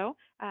Bordeaux.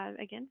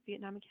 Again,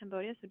 Vietnam and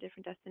Cambodia, so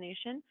different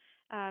destination.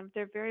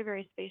 They're very,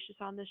 very spacious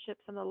on this ship,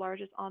 some of the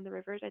largest on the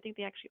rivers. I think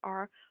they actually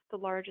are the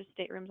largest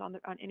staterooms on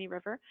any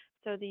river.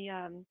 So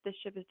this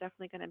ship is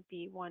definitely going to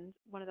be one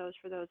of those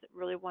for those that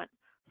really want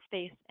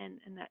space and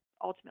that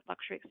ultimate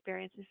luxury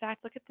experience. In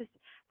fact, look at this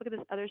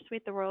other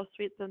suite, the Royal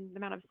Suite, the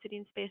amount of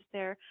sitting space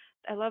there.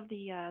 I love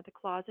the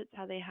closets,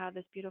 how they have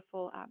this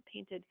beautiful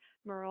painted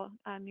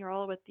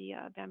mural with the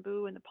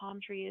bamboo and the palm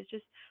tree. Is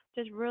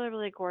just really,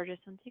 really gorgeous.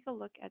 And take a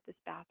look at this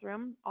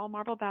bathroom, all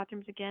marble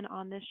bathrooms again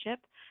on this ship.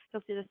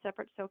 You'll see the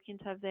separate soaking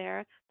tub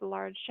there, the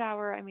large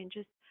shower. I mean,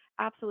 just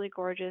absolutely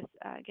gorgeous.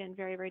 Again,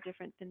 very, very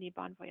different than the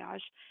Bon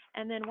Voyage.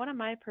 And then one of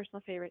my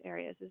personal favorite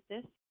areas is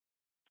this.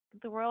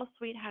 The Royal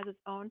Suite has its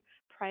own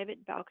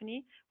private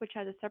balcony, which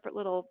has a separate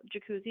little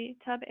jacuzzi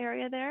tub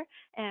area there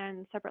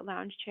and separate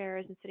lounge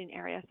chairs and sitting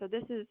area. So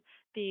this is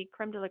the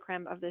creme de la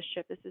creme of this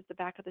ship. This is the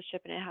back of the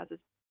ship, and it has this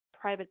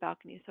private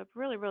balcony. So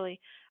really, really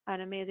an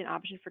amazing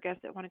option for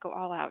guests that want to go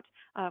all out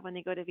when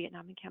they go to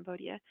Vietnam and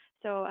Cambodia.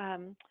 So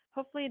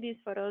hopefully these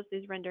photos,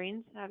 these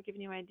renderings have given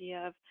you an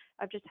idea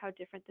of just how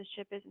different this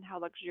ship is and how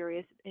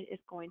luxurious it is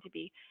going to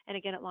be. And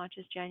again, it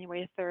launches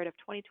January 3rd of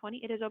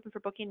 2020. It is open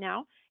for booking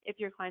now if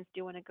your clients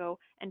do want to go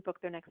and book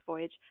their next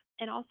voyage.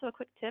 And also a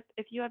quick tip,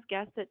 if you have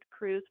guests that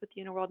cruise with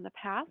Uniworld in the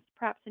past,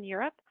 perhaps in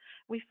Europe,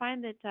 we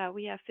find that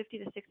we have 50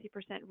 to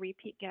 60%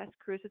 repeat guests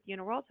cruise with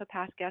Uniworld, so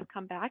past guests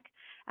come back.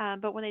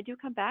 But when they do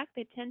come back,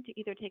 they tend to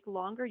either take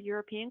longer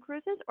European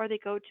cruises or they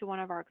go to one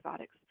of our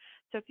exotics.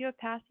 So if you have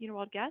past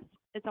Uniworld guests,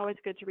 it's always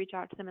good to reach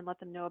out to them and let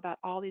them know about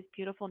all these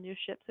beautiful new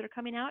ships that are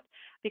coming out,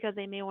 because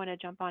they may want to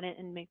jump on it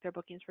and make their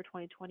bookings for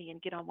 2020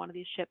 and get on one of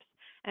these ships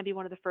and be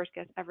one of the first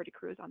guests ever to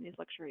cruise on these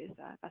luxurious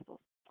vessels.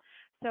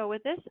 So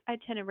with this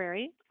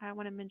itinerary, I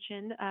want to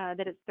mention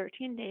that it's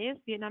 13 days,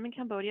 Vietnam and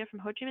Cambodia from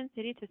Ho Chi Minh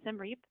City to Siem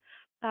Reap.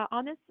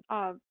 On this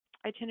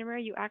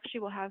itinerary, you actually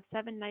will have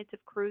 7 nights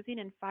of cruising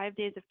and 5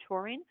 days of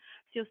touring.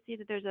 So you'll see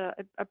that there's a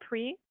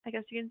I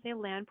guess you can say,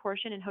 land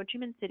portion in Ho Chi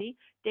Minh City.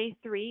 Day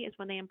 3 is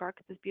when they embark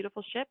at this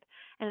beautiful ship,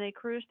 and they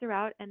cruise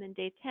throughout. And then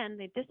day 10,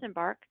 they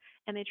disembark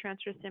and they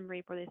transfer to Siem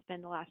Reap, where they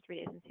spend the last 3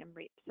 days in Siem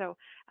Reap. So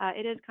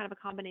it is kind of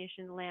a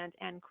combination land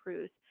and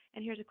cruise.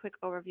 And here's a quick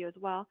overview as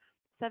well.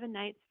 7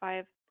 nights,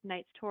 5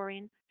 nights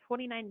touring,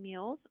 29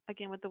 meals,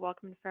 again with the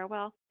welcome and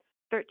farewell,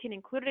 13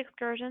 included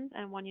excursions,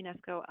 and 1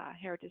 UNESCO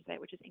heritage site,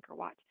 which is Angkor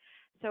Wat.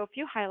 So a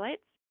few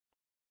highlights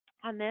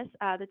on this,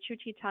 the Chu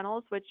Chi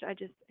tunnels, which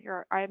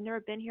I've never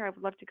been here. I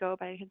would love to go,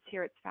 but I can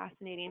hear it's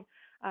fascinating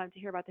to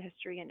hear about the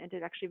history and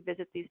to actually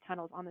visit these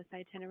tunnels on this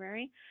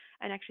itinerary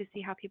and actually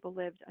see how people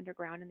lived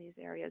underground in these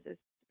areas is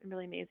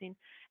really amazing.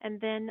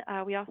 And then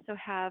we also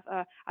have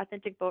a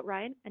authentic boat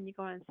ride, and you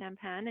go on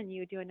sampan and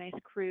you do a nice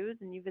cruise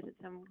and you visit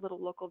some little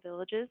local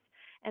villages.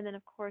 And then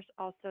of course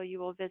also you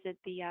will visit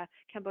the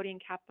Cambodian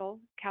capital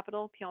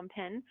Phnom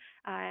Penh.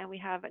 And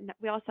we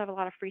also have a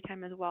lot of free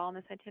time as well on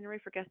this itinerary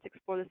for guests to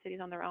explore the cities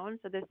on their own.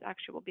 So this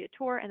actually will be a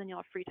tour, and then you'll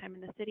have free time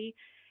in the city.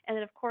 And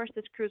then of course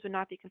this cruise would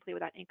not be complete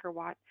without Angkor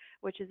Wat,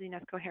 which is the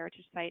UNESCO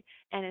heritage site,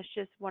 and it's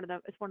just one of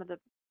the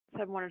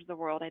 7 wonders of the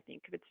world. I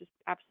think it's just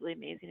absolutely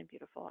amazing and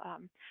beautiful.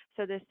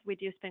 So we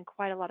do spend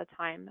quite a lot of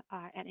time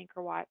at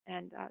Angkor Wat,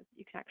 and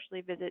you can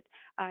actually visit.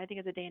 I think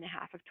it's a day and a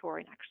half of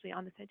touring actually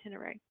on this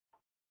itinerary.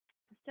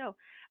 So,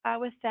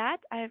 with that,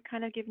 I have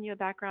kind of given you a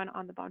background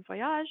on the Bon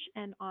Voyage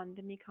and on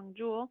the Mekong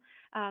Jewel.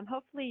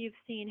 Hopefully, you've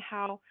seen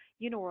how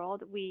Uniworld,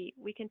 we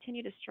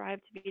continue to strive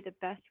to be the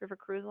best river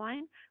cruise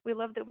line. We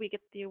love that we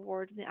get the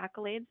awards and the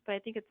accolades, but I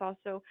think it's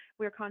also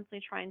we're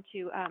constantly trying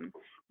to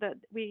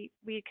we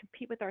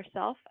compete with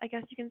ourselves. I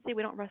guess you can say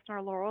we don't rest on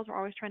our laurels. We're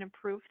always trying to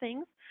improve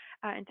things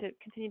and to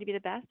continue to be the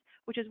best,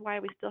 which is why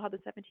we still have the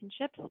 17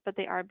 ships, but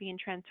they are being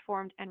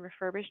transformed and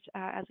refurbished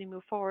as we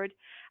move forward.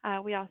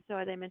 We also,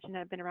 as I mentioned,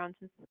 have been around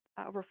since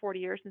over 40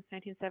 years, since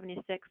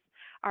 1976.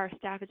 Our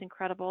staff is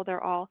incredible.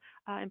 They're all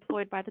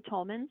employed by the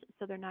Tolmans,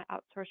 so they're not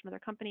outsourced from other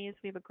companies.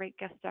 We have a great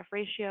guest staff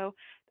ratio,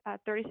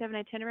 37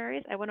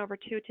 itineraries. I went over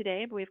two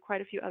today, but we have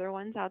quite a few other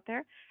ones out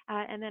there.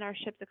 And then our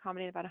ships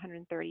accommodate about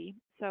 130.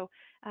 So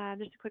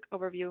just a quick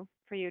overview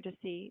for you to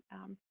see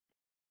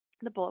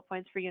the bullet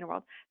points for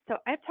Uniworld. So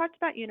I've talked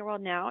about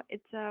Uniworld now.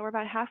 It's we're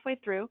about halfway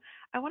through.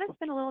 I want to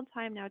spend a little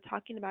time now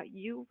talking about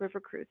U River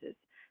Cruises.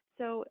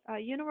 So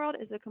Uniworld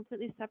is a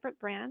completely separate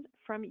brand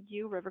from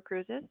U River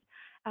Cruises.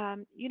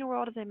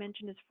 Uniworld, as I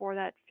mentioned, is for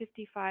that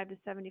 55 to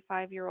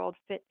 75-year-old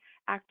fit,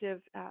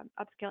 active,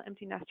 upscale,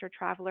 empty nester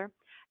traveler.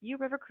 U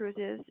River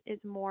Cruises is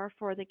more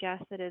for the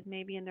guest that is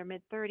maybe in their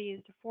mid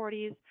 30s to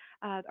 40s,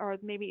 or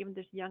maybe even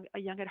just a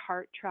young at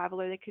heart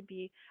traveler. They could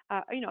be,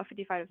 a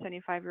 55 to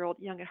 75-year-old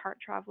young at heart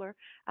traveler.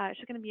 It's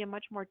just going to be a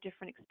much more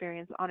different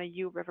experience on a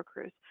U River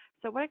cruise.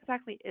 So what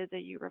exactly is a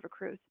U River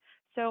cruise?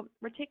 So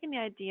we're taking the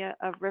idea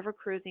of river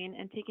cruising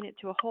and taking it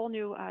to a whole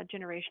new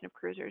generation of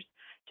cruisers.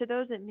 To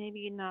those that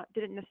maybe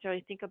didn't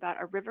necessarily think about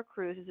a river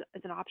cruise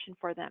as an option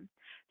for them.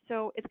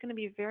 So it's going to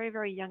be very,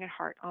 very young at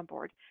heart on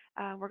board.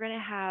 We're going to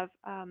have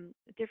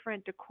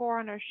different decor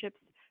on our ships,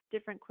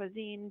 different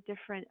cuisine,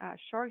 different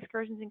shore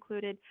excursions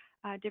included,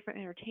 different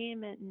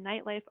entertainment,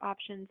 nightlife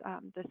options.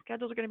 The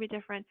schedules are going to be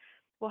different.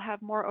 We'll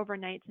have more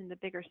overnights in the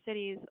bigger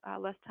cities,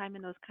 less time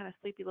in those kind of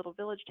sleepy little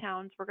village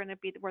towns. We're going to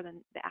be where the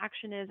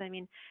action is. I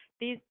mean,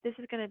 this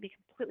is going to be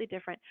completely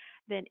different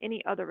than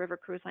any other river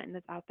cruise line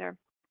that's out there.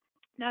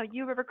 Now,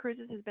 U River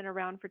Cruises has been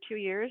around for 2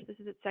 years. This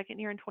is its second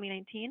year in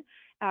 2019.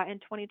 In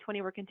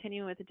 2020, we're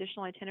continuing with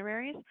additional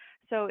itineraries.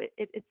 So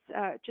it's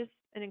just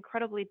an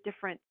incredibly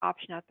different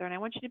option out there. And I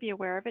want you to be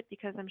aware of it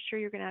because I'm sure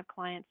you're going to have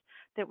clients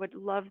that would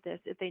love this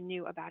if they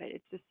knew about it.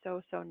 It's just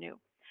so, so new.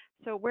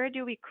 So where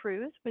do we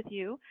cruise with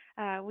you?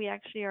 We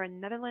actually are in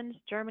Netherlands,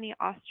 Germany,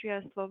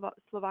 Austria,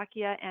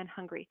 Slovakia, and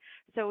Hungary.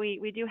 So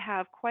we do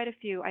have quite a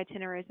few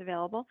itineraries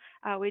available.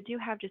 We do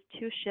have just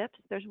two ships.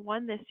 There's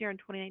one this year in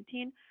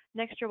 2019.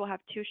 Next year we'll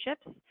have two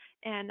ships.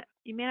 And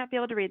you may not be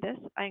able to read this.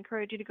 I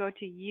encourage you to go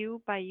to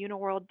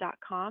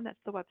ubyuniworld.com. That's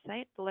the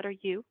website, the letter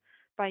U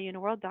by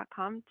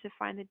uniworld.com to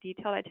find the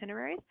detailed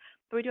itineraries.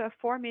 But we do have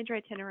four major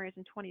itineraries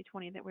in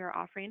 2020 that we are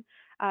offering.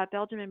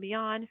 Belgium and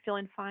beyond,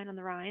 Feeling Fine on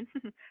the Rhine,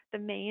 the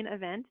main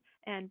event,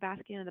 and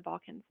Basking in the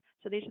Balkans.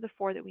 So these are the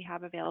four that we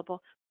have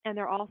available. And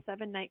they're all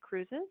 7-night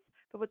cruises.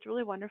 But what's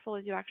really wonderful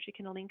is you actually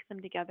can link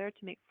them together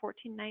to make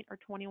 14-night or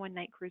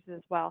 21-night cruises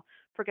as well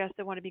for guests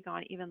that want to be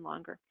gone even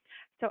longer.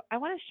 So I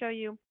want to show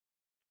you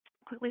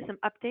quickly some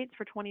updates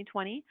for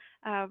 2020.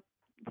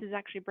 This is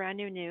actually brand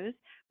new news.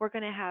 We're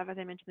going to have, as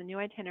I mentioned, the new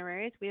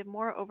itineraries. We have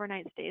more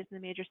overnight stays in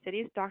the major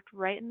cities, docked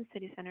right in the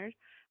city centers.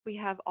 We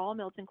have all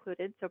meals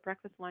included, so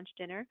breakfast, lunch,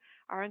 dinner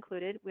are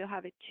included. We'll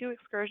have 2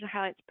 excursion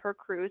highlights per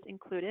cruise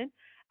included.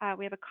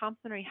 We have a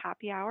complimentary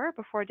happy hour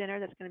before dinner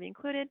that's going to be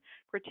included,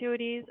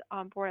 gratuities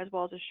on board as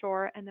well as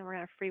ashore, and then we're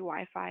going to have free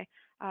Wi-Fi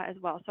as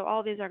well. So all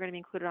of these are going to be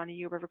included on a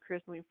U River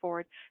cruise moving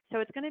forward. So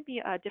it's going to be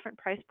a different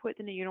price point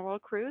than a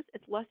Uniworld cruise.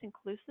 It's less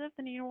inclusive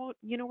than a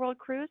Uniworld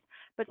cruise,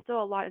 but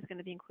still a lot is going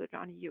to be included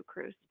on a U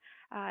cruise.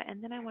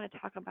 And then I want to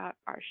talk about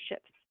our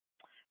ships.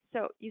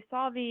 So you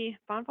saw the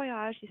Bon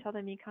Voyage, you saw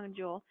the Mekong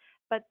Jewel,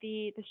 but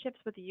the ships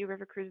with the U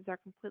River cruises are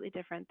completely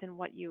different than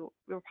what you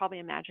will probably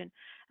imagine.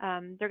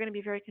 They're going to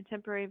be very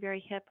contemporary,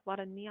 very hip, a lot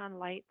of neon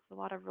lights, a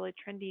lot of really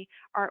trendy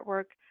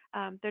artwork.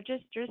 They're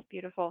just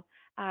beautiful.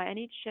 And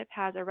each ship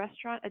has a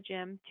restaurant, a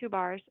gym, 2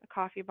 bars, a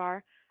coffee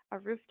bar, a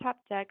rooftop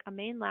deck, a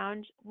main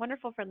lounge,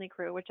 wonderful friendly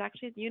crew, which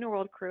actually is the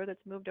Uniworld crew that's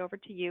moved over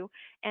to U,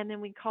 and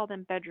then we call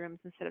them bedrooms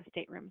instead of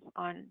staterooms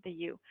on the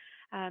U.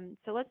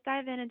 So let's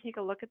dive in and take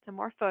a look at some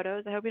more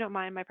photos. I hope you don't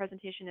mind. My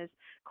presentation is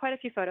quite a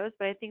few photos,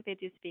 but I think they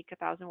do speak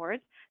 1,000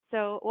 words.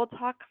 So we'll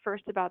talk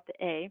first about the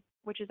A,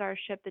 which is our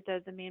ship that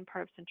does the main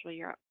part of Central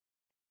Europe.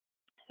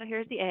 So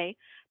here's the A.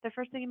 The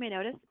first thing you may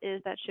notice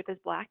is that ship is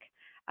black.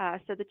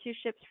 So the 2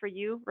 ships for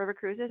you, River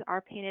Cruises,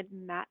 are painted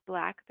matte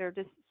black. They're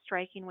just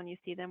striking when you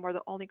see them. We're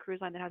the only cruise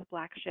line that has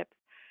black ships.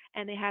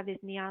 And they have these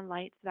neon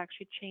lights that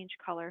actually change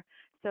color.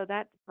 So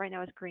that right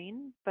now is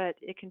green, but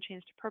it can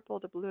change to purple,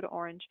 to blue, to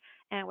orange.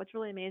 And what's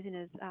really amazing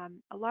is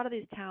a lot of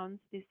these towns,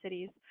 these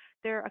cities,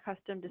 they're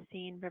accustomed to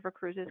seeing river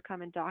cruises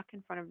come and dock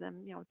in front of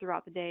them,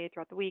 throughout the day,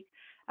 throughout the week.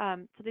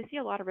 So they see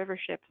a lot of river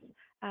ships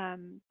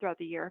throughout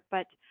the year.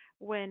 But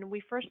when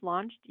we first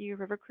launched U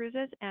River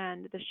Cruises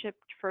and the ship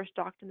first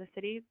docked in the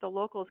city, the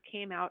locals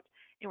came out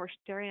and were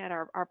staring at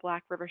our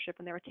black river ship,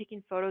 and they were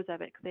taking photos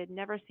of it because they had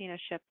never seen a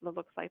ship that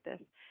looks like this.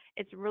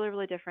 It's really,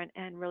 really different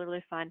and really,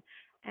 really fun,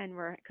 and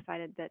we're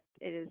excited that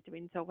it is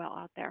doing so well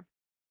out there.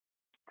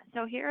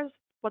 So here's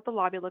what the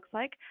lobby looks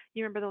like.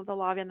 You remember the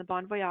lobby on the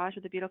Bon Voyage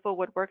with the beautiful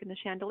woodwork and the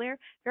chandelier?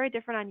 Very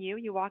different on you.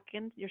 You walk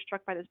in, you're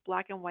struck by this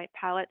black and white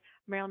palette,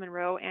 Marilyn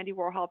Monroe, Andy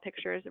Warhol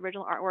pictures,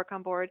 original artwork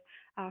on board,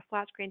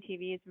 flat screen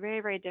TVs,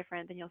 very, very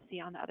different than you'll see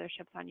on the other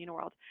ships on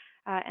Uniworld.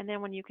 And then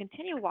when you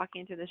continue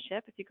walking through the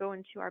ship, if you go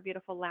into our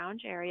beautiful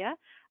lounge area,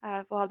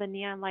 we'll have the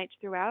neon lights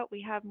throughout.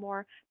 We have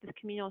more this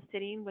communal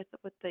sitting with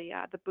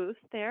the booths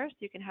there, so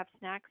you can have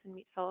snacks and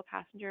meet fellow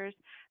passengers.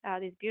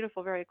 These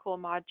beautiful, very cool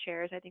mod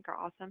chairs I think are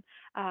awesome.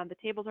 The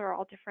tables are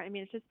all different. I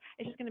mean, it's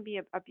just going to be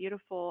a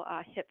beautiful,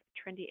 hip,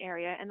 trendy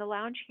area. And the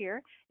lounge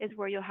here is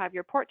where you'll have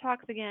your port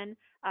talks again,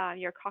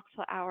 your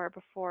cocktail hour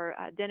before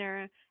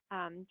dinner.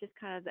 Just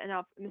kind of, and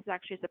this is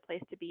actually the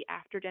place to be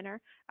after dinner.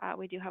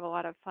 We do have a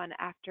lot of fun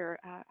after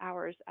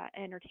hours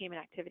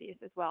entertainment activities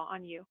as well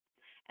on you.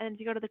 And then if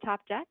you go to the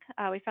top deck,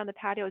 we found the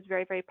patio is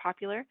very, very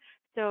popular.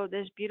 So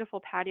there's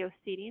beautiful patio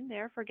seating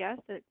there for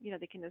guests that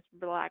they can just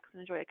relax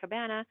and enjoy a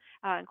cabana,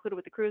 included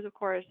with the cruise, of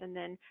course. And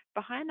then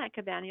behind that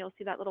cabana, you'll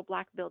see that little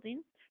black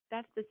building.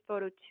 That's this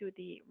photo to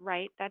the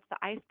right. That's the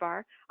ice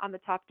bar on the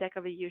top deck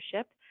of a U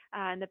ship.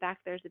 In the back,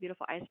 there's the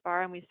beautiful ice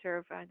bar, and we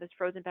serve those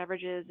frozen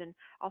beverages and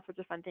all sorts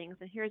of fun things.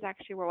 And here's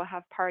actually where we'll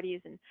have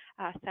parties and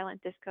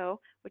silent disco,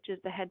 which is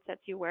the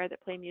headsets you wear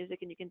that play music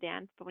and you can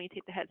dance. But when you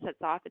take the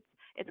headsets off,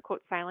 it's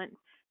quote silent.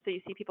 So you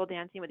see people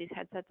dancing with these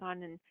headsets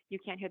on, and you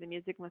can't hear the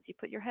music unless you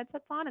put your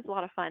headsets on. It's a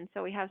lot of fun.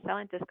 So we have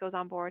silent discos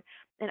on board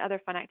and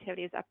other fun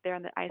activities up there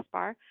in the ice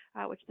bar,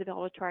 which is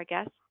available to our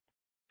guests.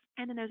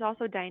 And then there's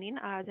also dining.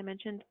 As I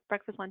mentioned,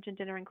 breakfast, lunch, and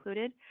dinner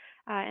included.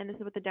 And this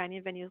is what the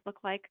dining venues look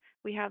like.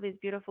 We have these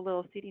beautiful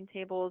little seating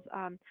tables,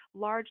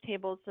 large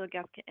tables so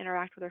guests can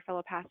interact with their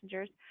fellow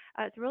passengers.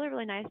 It's really,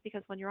 really nice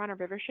because when you're on a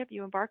river ship,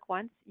 you embark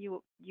once,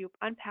 you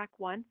unpack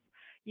once,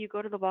 you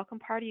go to the welcome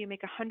party, you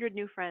make 100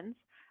 new friends.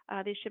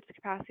 These ships'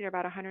 capacity are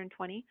about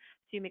 120,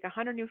 so you make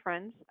 100 new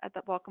friends at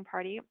that welcome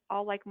party,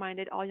 all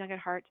like-minded, all young at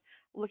heart,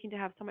 looking to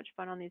have so much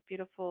fun on these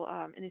beautiful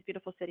in these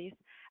beautiful cities.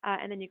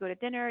 And then you go to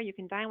dinner, you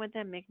can dine with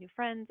them, make new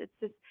friends.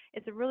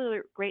 It's a really, really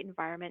great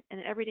environment.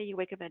 And every day you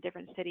wake up in a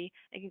different city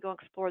and can go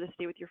explore the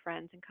city with your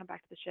friends and come back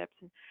to the ships.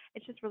 And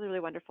it's just really,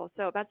 really wonderful.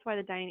 So that's why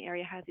the dining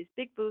area has these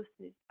big booths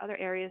and these other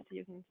areas so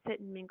you can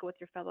sit and mingle with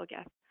your fellow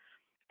guests.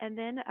 And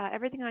then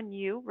everything on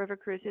you, River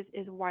Cruises,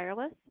 is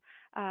wireless,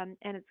 and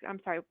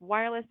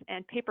wireless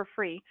and paper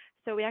free.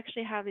 So we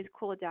actually have these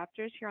cool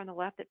adapters here on the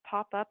left that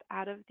pop up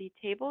out of the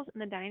tables in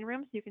the dining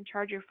room, so you can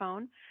charge your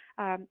phone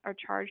or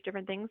charge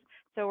different things.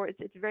 So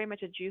it's very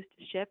much a juiced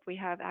ship. We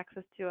have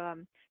access to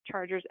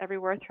chargers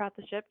everywhere throughout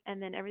the ship,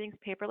 and then everything's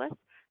paperless.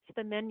 So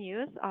the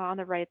menus on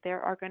the right there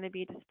are going to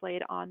be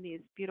displayed on these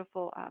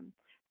beautiful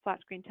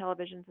flat screen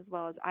televisions as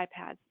well as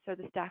iPads. So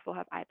the staff will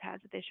have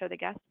iPads that they show the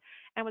guests.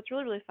 And what's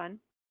really, really fun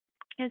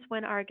is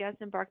when our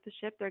guests embark the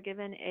ship, they're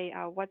given a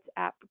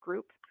WhatsApp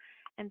group.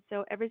 And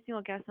so every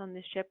single guest on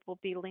this ship will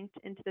be linked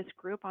into this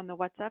group on the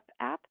WhatsApp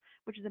app,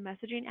 which is a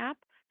messaging app,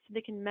 so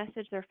they can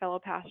message their fellow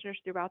passengers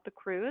throughout the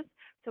cruise.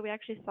 So we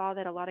actually saw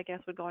that a lot of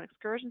guests would go on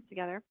excursions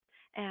together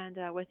and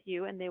with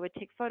you, and they would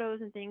take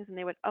photos and things, and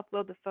they would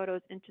upload the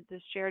photos into the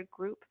shared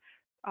group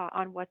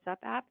on WhatsApp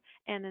app,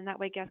 and then that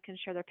way guests can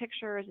share their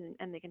pictures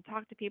and they can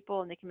talk to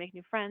people and they can make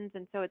new friends.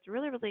 And so it's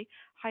really, really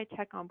high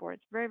tech on board.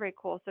 It's very, very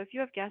cool. So if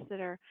you have guests that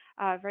are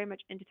very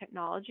much into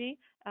technology,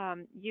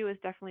 you is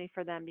definitely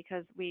for them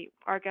because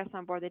our guests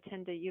on board, they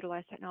tend to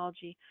utilize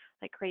technology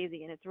like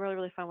crazy, and it's a really,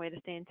 really fun way to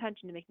stay in touch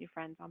and to make new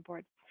friends on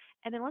board.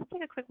 And then let's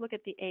take a quick look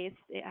at the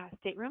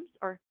staterooms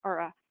or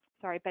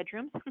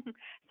bedrooms.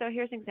 So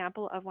here's an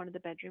example of one of the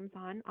bedrooms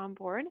on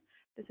board.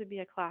 This would be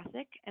a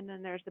classic, and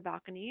then there's the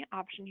balcony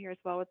option here as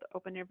well with the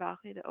open air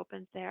balcony that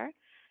opens there.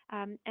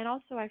 And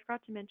also, I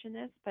forgot to mention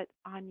this, but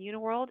on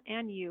Uniworld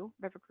and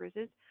River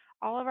Cruises,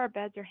 all of our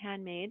beds are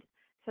handmade.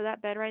 So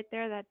that bed right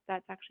there,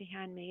 that's actually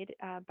handmade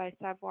by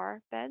Savoir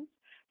Beds.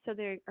 So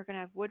they are going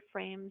to have wood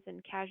frames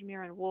and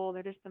cashmere and wool.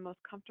 They're just the most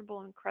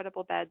comfortable,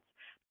 incredible beds.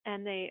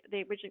 And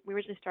we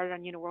originally started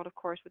on Uniworld, of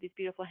course, with these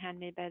beautiful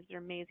handmade beds. They're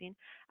amazing.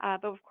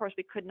 But of course,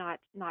 we could not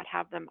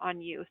have them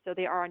on you. So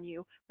they are on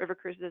you, River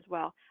Cruises as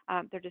well.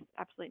 They're just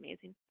absolutely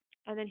amazing.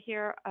 And then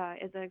here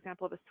is an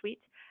example of a suite.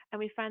 And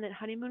we find that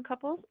honeymoon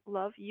couples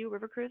love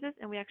River Cruises.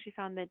 And we actually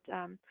found that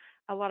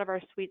a lot of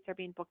our suites are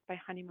being booked by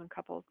honeymoon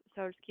couples.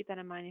 So just keep that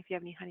in mind if you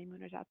have any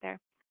honeymooners out there.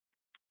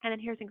 And then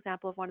here's an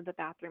example of one of the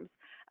bathrooms.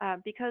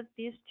 Because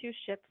these two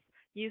ships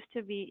used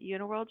to be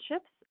Uniworld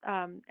ships,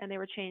 and they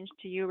were changed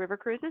to River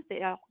Cruises,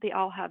 they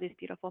all have these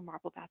beautiful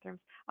marble bathrooms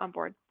on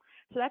board.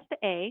 So that's the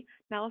A.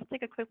 Now let's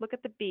take a quick look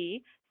at the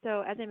B.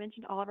 So as I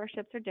mentioned, all of our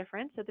ships are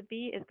different. So the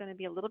B is going to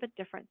be a little bit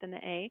different than the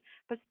A,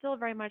 but still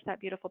very much that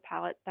beautiful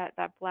palette, that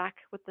black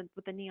with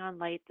the neon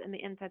lights, and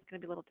the inside's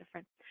going to be a little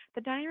different.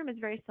 The dining room is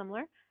very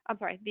similar. I'm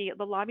sorry, the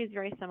lobby is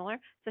very similar.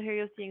 So here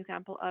you'll see an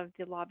example of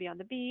the lobby on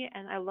the B,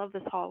 and I love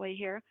this hallway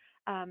here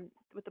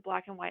with the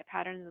black and white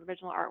pattern and the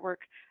original artwork.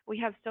 We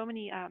have so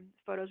many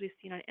photos we've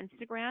seen on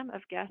Instagram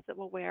of guests that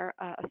will wear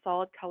a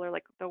solid color,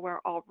 like they'll wear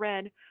all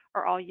red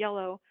or all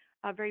yellow,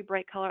 a very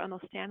bright color, and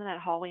they'll stand in that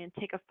hallway and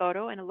take a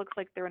photo, and it looks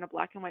like they're in a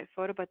black and white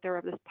photo, but they're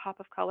of this pop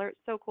of color. It's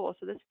so cool.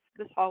 So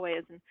this hallway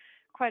is in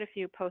quite a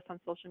few posts on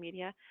social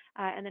media.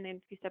 And then if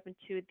you step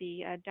into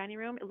the dining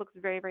room, it looks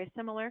very, very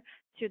similar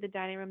to the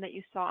dining room that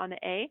you saw on the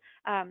A.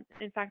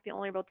 In fact, the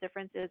only real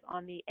difference is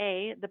on the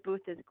A, the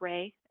booth is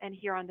gray, and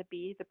here on the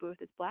B, the booth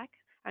is black.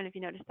 I don't know if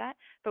you noticed that,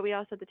 but we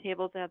also have the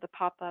tables that have the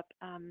pop-up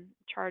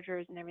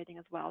chargers and everything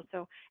as well.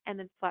 So, and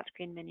then flat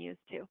screen menus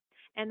too.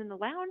 And then the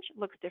lounge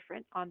looks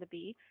different on the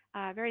B.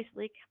 Very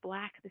sleek,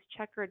 black, this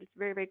checkered. It's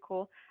very, very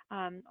cool.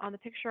 On the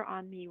picture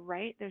on the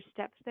right, there's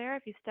steps there.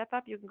 If you step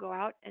up, you can go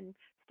out and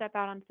step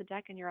out onto the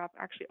deck, and you're up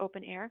actually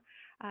open air,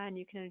 and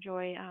you can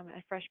enjoy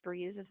a fresh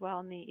breeze as well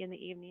in the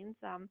evenings.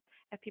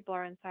 If people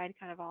are inside,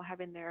 kind of all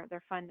having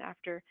their fun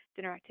after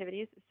dinner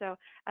activities. So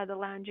the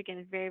lounge again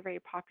is very, very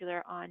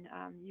popular on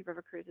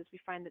River Cruises. We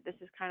find that this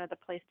is kind of the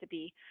place to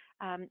be.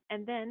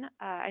 And then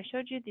I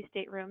showed you the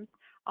staterooms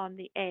on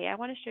the A. I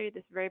want to show you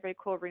this very, very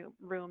cool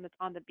room that's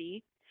on the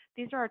B.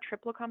 These are our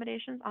triple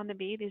accommodations on the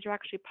B. These are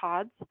actually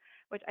pods,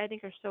 which I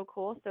think are so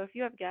cool. So if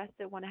you have guests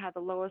that want to have the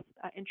lowest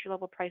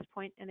entry-level price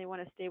point and they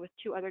want to stay with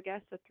two other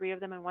guests, so three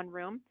of them in one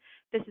room,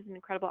 this is an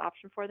incredible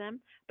option for them.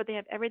 But they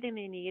have everything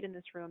they need in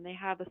this room. They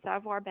have the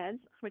Savoir beds,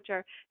 which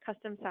are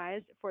custom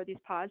sized for these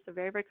pods, so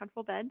very, very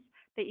comfortable beds.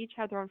 They each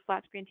have their own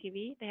flat screen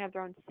TV. They have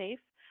their own safe.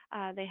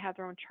 They have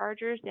their own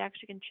chargers. They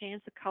actually can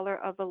change the color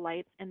of the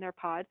lights in their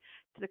pod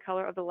to the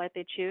color of the light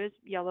they choose,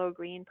 yellow,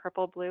 green,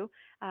 purple, blue.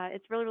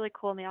 It's really, really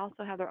cool. And they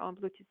also have their own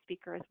Bluetooth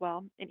speaker as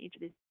well in each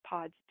of these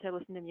pods to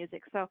listen to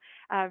music. So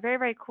very,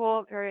 very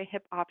cool, very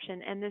hip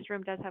option. And this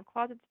room does have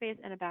closet space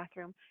and a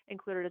bathroom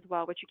included as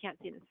well, which you can't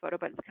see in this photo,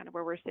 but it's kind of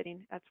where we're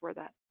sitting. That's where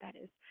that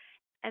is.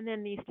 And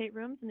then the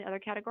staterooms and the other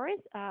categories,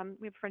 we have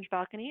a French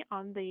balcony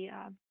on the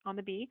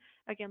B.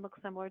 Again, looks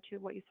similar to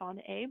what you saw on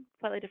the A,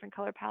 slightly different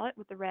color palette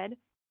with the red.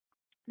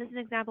 This is an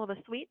example of a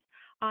suite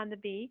on the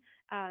B.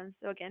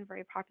 So again,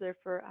 very popular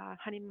for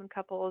honeymoon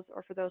couples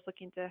or for those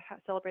looking to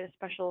celebrate a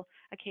special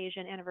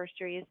occasion,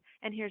 anniversaries.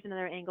 And here's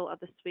another angle of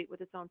the suite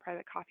with its own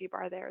private coffee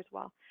bar there as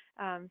well.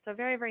 So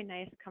very, very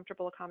nice,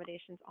 comfortable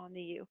accommodations on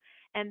the U.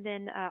 And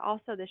then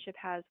also this ship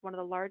has one of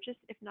the largest,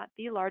 if not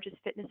the largest,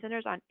 fitness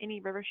centers on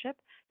any river ship.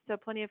 So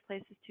plenty of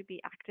places to be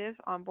active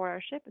on board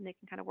our ship, and they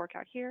can kind of work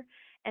out here.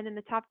 And then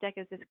the top deck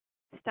is this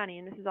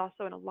stunning. This is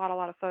also in a lot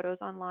of photos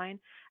online.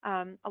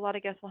 A lot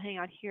of guests will hang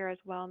out here as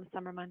well in the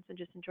summer months and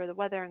just enjoy the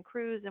weather and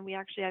cruise. And we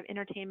actually have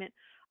entertainment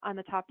on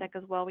the top deck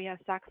as well. We have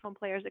saxophone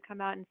players that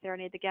come out and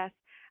serenade the guests.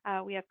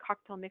 We have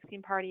cocktail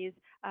mixing parties,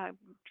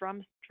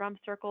 drum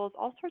circles,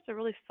 all sorts of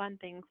really fun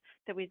things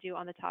that we do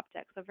on the top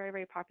deck. So very,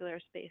 very popular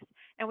space.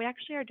 And we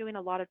actually are doing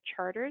a lot of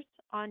charters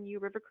on U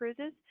River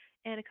Cruises.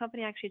 And a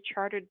company actually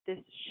chartered this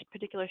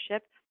particular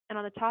ship. And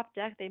on the top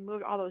deck, they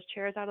moved all those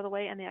chairs out of the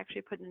way, and they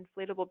actually put an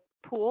inflatable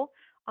pool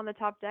on the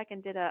top deck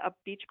and did a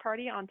beach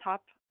party on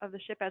top of the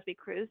ship as we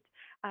cruised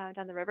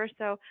down the river.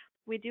 So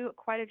we do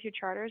quite a few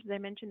charters. As I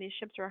mentioned, these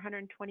ships are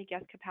 120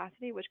 guest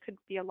capacity, which could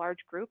be a large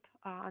group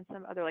on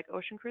some other like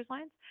ocean cruise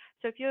lines.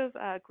 So if you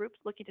have groups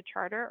looking to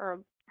charter or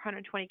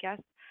 120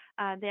 guests,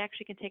 they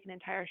actually can take an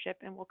entire ship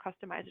and we'll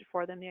customize it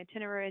for them. The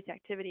itineraries, the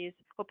activities,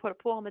 we'll put a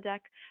pool on the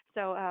deck.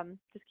 So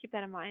just keep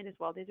that in mind as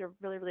well. These are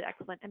really, really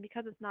excellent. And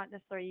because it's not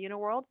necessarily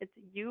Uniworld, it's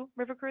U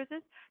River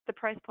Cruises, the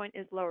price point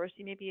is lower. So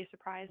you may be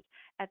surprised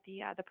at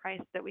the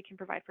price that we can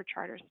provide for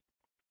charters.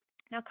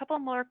 Now, a couple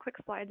more quick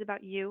slides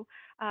about you.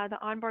 The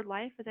onboard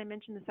life, as I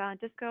mentioned, the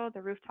silent disco,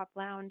 the rooftop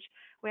lounge.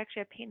 We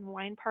actually have paint and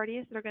wine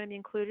parties that are going to be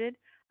included,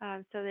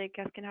 so the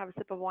guests can have a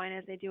sip of wine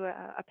as they do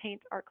a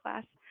paint art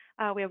class.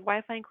 We have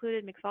Wi-Fi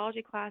included,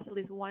 mixology class, at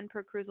least one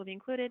per cruise will be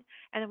included,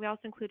 and then we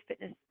also include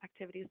fitness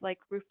activities like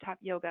rooftop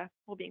yoga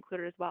will be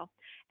included as well.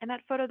 And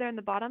that photo there in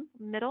the bottom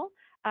middle,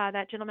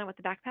 that gentleman with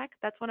the backpack,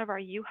 that's one of our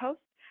U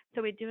hosts.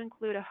 So we do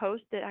include a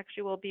host that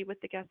actually will be with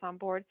the guests on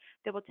board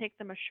that will take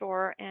them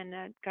ashore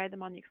and guide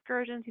them on the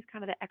excursions. He's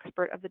kind of the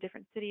expert of the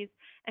different cities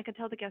and can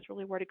tell the guests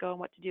really where to go and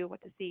what to do,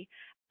 what to see.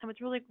 And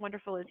what's really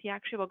wonderful is he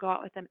actually will go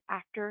out with them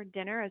after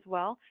dinner as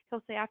well.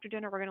 He'll say, after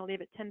dinner, we're going to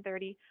leave at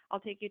 10:30. I'll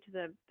take you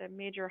to the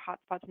major hot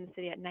spots in the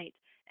city at night,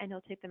 and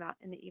he'll take them out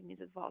in the evenings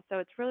as well. So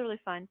it's really,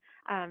 really fun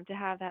to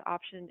have that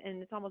option.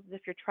 And it's almost as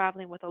if you're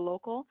traveling with a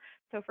local.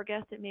 So for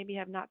guests that maybe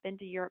have not been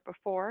to Europe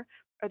before,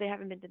 or they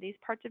haven't been to these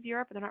parts of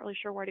Europe and they're not really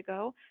sure where to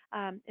go,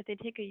 if they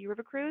take a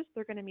U-River cruise,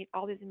 they're going to meet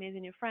all these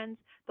amazing new friends.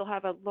 They'll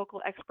have a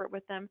local expert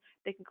with them.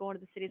 They can go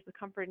into the cities with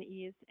comfort and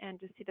ease and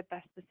just see the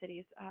best of the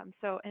cities. And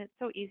it's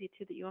so easy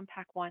too that you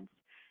unpack once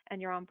and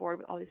you're on board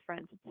with all these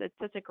friends. It's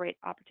such a great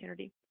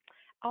opportunity.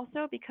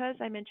 Also, because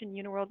I mentioned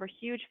Uniworld, we're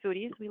huge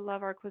foodies. We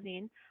love our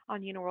cuisine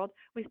on Uniworld.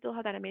 We still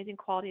have that amazing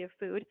quality of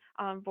food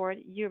on board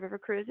U River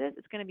Cruises.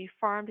 It's going to be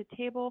farm to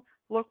table,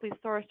 locally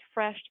sourced,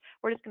 fresh.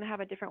 We're just going to have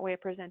a different way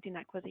of presenting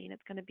that cuisine.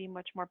 It's going to be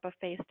much more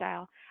buffet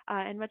style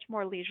and much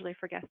more leisurely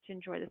for guests to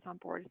enjoy this on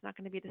board. It's not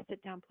going to be the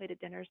sit down plated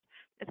dinners.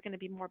 It's going to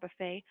be more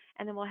buffet.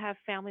 And then we'll have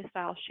family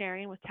style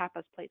sharing with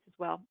tapas plates as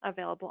well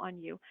available on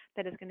U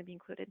that is going to be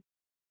included.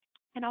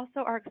 And also,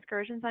 our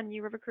excursions on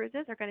U River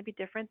Cruises are going to be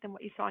different than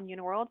what you saw on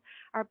Uniworld.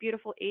 Our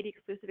beautiful 80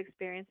 exclusive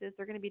experiences,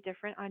 they're going to be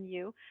different on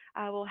U.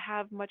 We'll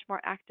have much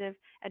more active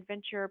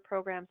adventure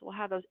programs. We'll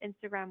have those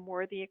Instagram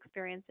worthy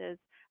experiences.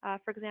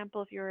 For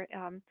example, if you're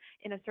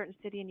in a certain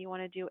city and you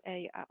want to do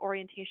a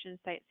orientation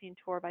sightseeing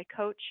tour by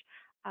coach,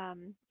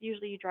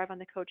 usually you drive on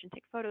the coach and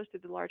take photos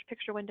through the large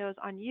picture windows.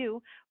 On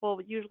U, we'll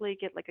usually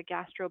get like a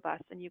gastro bus,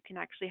 and you can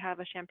actually have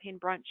a champagne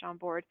brunch on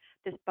board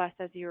this bus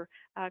as you're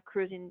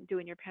cruising,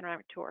 doing your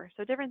panoramic tour.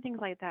 So different things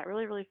like that,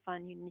 really, really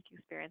fun, unique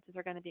experiences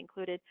are going to be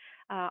included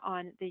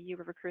on the U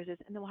River Cruises,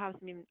 and then we'll have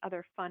some even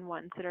other fun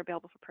ones that are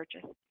available for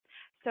purchase.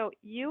 So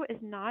U is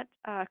not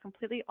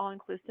completely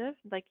all-inclusive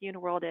like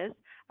Uniworld is.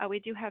 We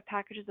do have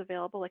packages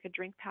available, like a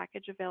drink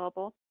package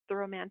available, the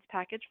romance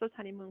package for those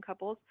honeymoon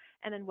couples,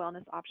 and then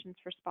wellness options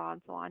for spa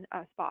and salon,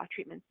 spa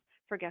treatments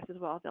for guests as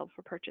well available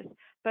for purchase.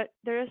 But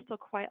there is still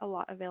quite a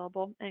lot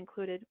available and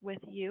included with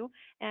U.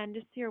 And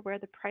just so you're aware,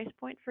 the price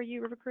point for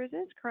U River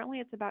Cruises, currently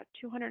it's about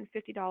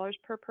 $250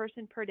 per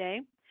person per day,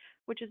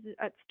 which is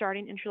at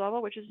starting entry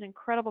level, which is an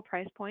incredible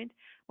price point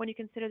when you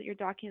consider that you're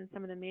docking in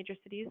some of the major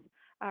cities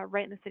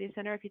right in the city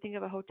center. If you think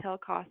of a hotel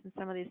cost in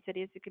some of these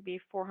cities, it could be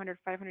 400,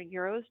 500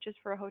 euros just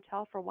for a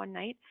hotel for one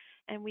night.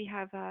 And we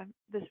have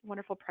this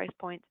wonderful price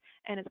point,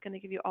 and it's going to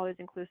give you all these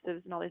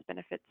inclusives and all these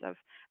benefits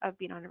of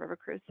being on a river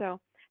cruise. So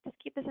just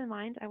keep this in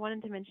mind. I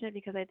wanted to mention it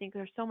because I think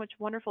there's so much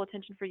wonderful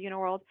attention for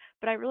Uniworld,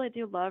 but I really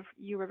do love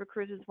U River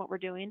Cruises, what we're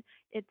doing.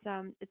 It's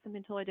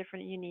something totally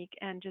different and unique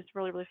and just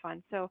really, really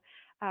fun. So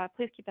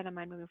please keep that in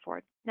mind moving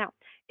forward. Now,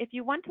 if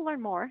you want to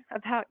learn more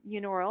about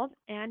Uniworld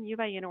and U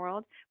by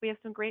Uniworld, we have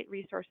some great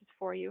resources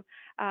for you.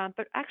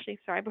 But actually,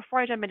 sorry, before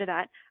I jump into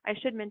that, I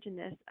should mention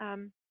this.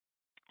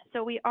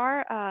 So we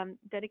are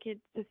dedicated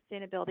to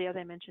sustainability, as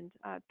I mentioned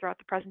throughout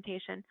the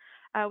presentation.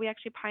 We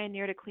actually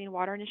pioneered a clean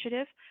water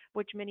initiative,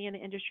 which many in the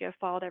industry have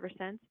followed ever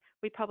since.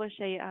 We publish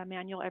a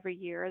manual every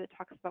year that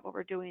talks about what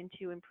we're doing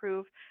to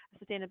improve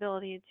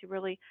sustainability,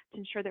 to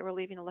ensure that we're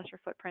leaving a lesser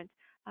footprint.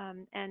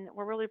 And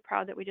we're really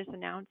proud that we just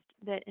announced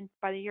that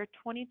by the year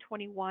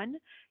 2021,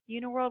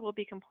 Uniworld will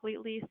be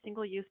completely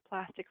single-use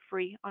plastic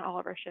free on all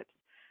of our ships.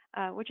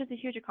 Which is a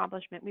huge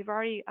accomplishment. We've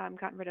already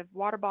gotten rid of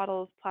water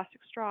bottles,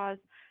 plastic straws,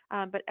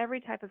 but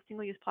every type of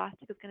single-use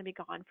plastic is going to be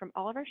gone from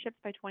all of our ships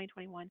by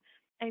 2021.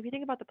 And if you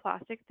think about the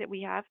plastic that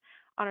we have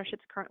on our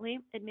ships currently,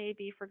 it may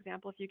be, for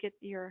example, if you get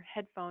your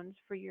headphones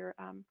for your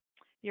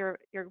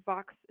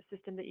Vox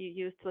system that you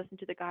use to listen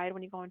to the guide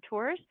when you go on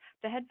tours,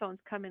 the headphones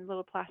come in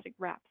little plastic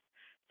wraps.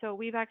 So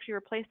we've actually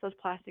replaced those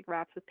plastic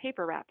wraps with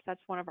paper wraps.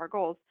 That's one of our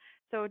goals.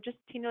 So just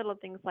teeny little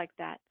things like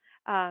that.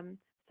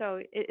 So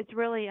it's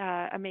really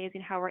amazing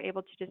how we're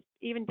able to just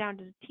even down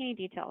to teeny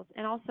details.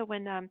 And also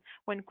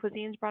when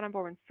cuisine's brought on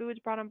board, when food's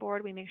brought on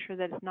board, we make sure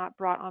that it's not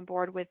brought on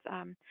board with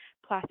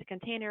plastic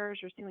containers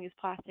or single-use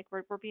plastic.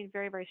 We're being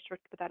very, very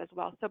strict with that as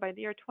well. So by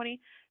the year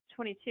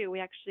 2022, we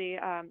actually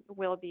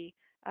will be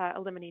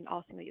eliminating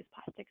all single-use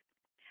plastics.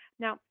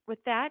 Now, with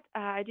that,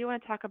 I do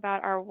want to talk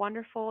about our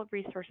wonderful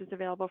resources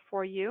available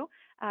for you.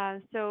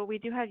 So we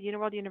do have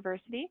Uniworld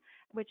University,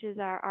 which is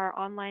our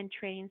online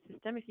training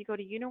system. If you go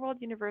to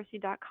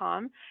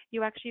uniworlduniversity.com,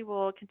 you actually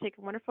can take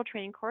a wonderful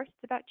training course.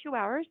 It's about 2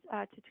 hours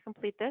to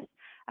complete this.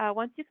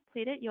 Once you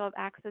complete it, you'll have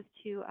access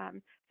to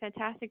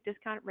fantastic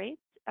discount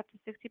rates, up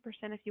to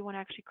 60% if you want to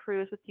actually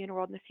cruise with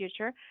Uniworld in the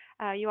future.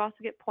 You also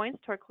get points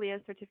toward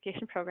CLIA's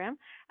certification program,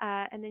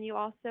 and then you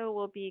also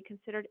will be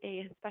considered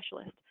a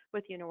specialist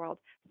with Uniworld.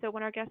 So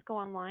when our guests go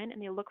online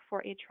and they look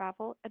for a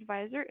travel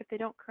advisor, if they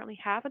don't currently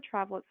have a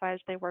travel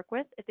advisor they work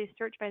with, if they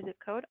search by zip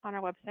code on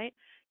our website,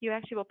 you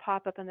actually will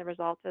pop up in the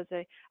results as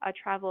a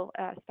travel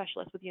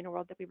specialist with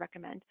Uniworld that we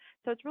recommend.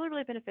 So it's really,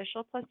 really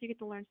beneficial. Plus, you get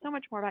to learn so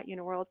much more about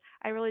Uniworld.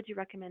 I really do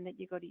recommend that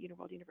you go to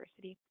Uniworld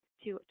University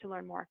to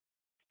learn more.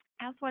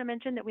 I also want to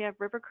mention that we have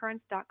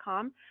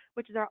rivercurrents.com,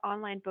 which is our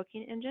online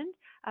booking engine.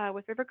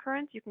 With River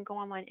Currents, you can go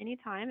online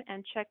anytime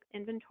and check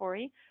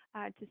inventory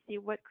to see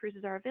what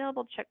cruises are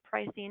available, check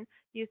pricing.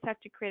 You just have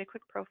to create a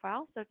quick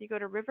profile. So if you go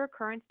to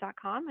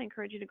rivercurrents.com, I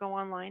encourage you to go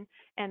online,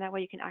 and that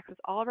way you can access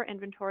all of our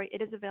inventory.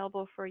 It is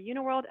available for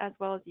Uniworld as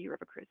well as U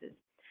River Cruises.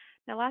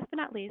 Now, last but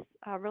not least,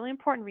 a really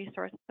important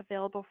resource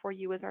available for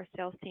you is our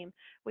sales team.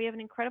 We have an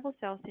incredible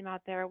sales team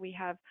out there. We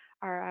have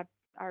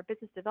our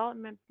business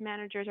development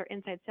managers, our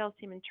inside sales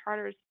team, and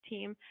charters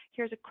team.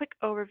 Here's a quick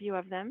overview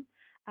of them.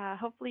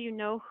 Hopefully you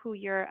know who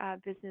your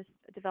business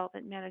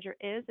development manager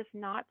is. If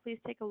not, please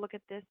take a look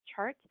at this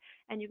chart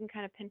and you can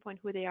kind of pinpoint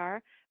who they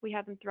are. We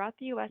have them throughout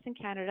the US and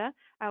Canada.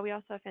 We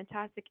also have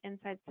fantastic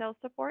inside sales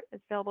support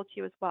available to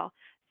you as well.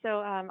 So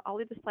I'll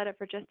leave the slide up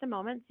for just a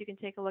moment so you can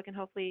take a look and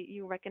hopefully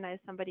you recognize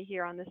somebody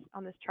here on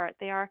this chart.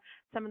 They are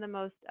some of the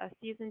most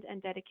seasoned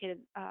and dedicated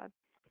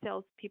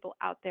salespeople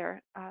out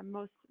there.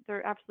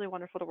 They're absolutely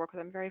wonderful to work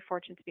with. I'm very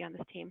fortunate to be on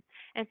this team.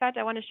 In fact,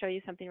 I want to show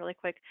you something really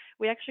quick.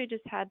 We actually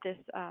just had this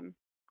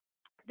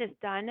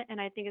done,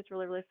 and I think it's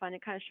really, really fun.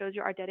 It kind of shows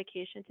you our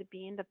dedication to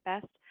being the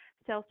best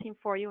sales team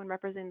for you and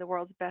representing the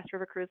world's best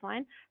river cruise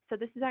line. So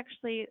this is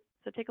actually,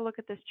 so take a look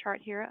at this chart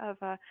here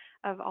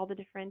of all the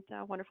different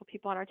wonderful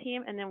people on our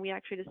team, and then we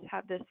actually just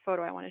have this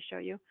photo I want to show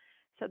you.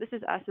 So this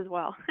is us as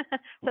well.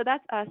 So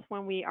that's us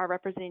when we are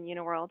representing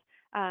Uniworld.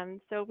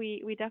 So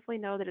we definitely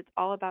know that it's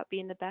all about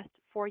being the best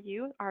for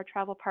you, our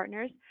travel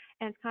partners,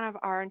 and it's kind of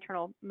our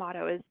internal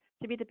motto is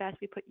to be the best,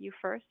 we put you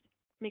first,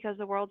 because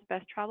the world's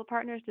best travel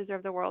partners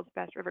deserve the world's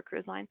best river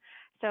cruise line.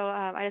 So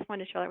I just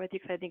wanted to share that with you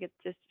because I think it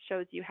just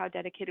shows you how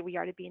dedicated we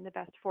are to being the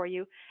best for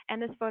you.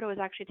 And this photo was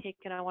actually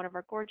taken on one of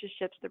our gorgeous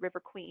ships, the River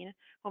Queen,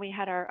 when we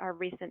had our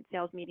recent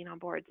sales meeting on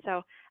board.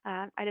 So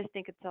I just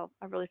think it's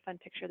a really fun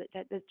picture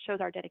that shows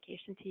our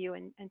dedication to you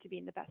and to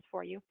being the best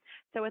for you.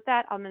 So with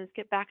that, I'm going to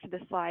skip back to the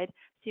slide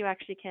so you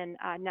actually can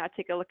now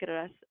take a look at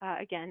us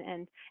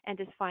again and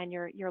just find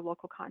your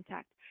local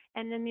contact.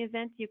 And in the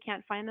event you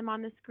can't find them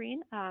on the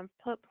screen,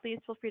 please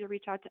feel free to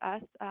reach out to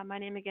us. My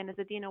name again is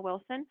Adina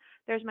Wilson.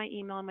 There's my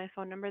email and my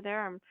phone number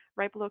there. I'm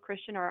right below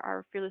Christian,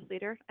 our fearless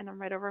leader, and I'm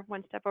right over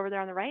one step over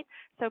there on the right.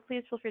 So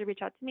please feel free to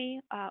reach out to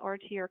me or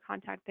to your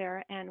contact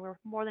there, and we're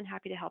more than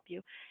happy to help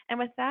you. And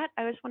with that,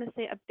 I just want to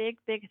say a big,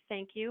 big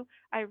thank you.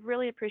 I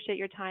really appreciate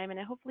your time, and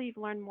hopefully you've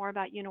learned more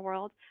about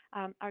Uniworld,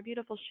 our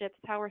beautiful ships,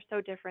 how we're so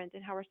different,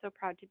 and how we're so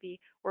proud to be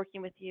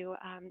working with you,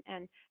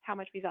 and how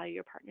much we value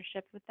your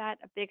partnership. With that,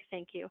 a big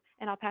thank you.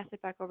 And I'll pass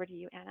it back over to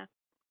you, Anna.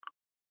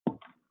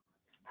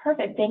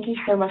 Perfect. Thank you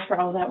so much for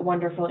all that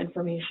wonderful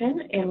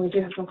information. And we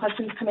do have some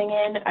questions coming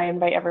in. I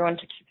invite everyone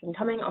to keep them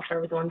coming. I'll start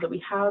with the ones that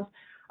we have.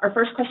 Our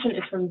first question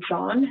is from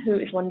John, who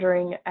is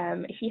wondering,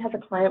 if he has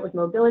a client with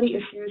mobility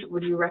issues,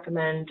 would you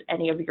recommend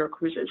any of your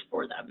cruises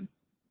for them?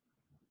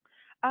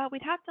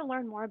 We'd have to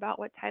learn more about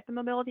what type of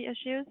mobility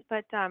issues,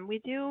 but we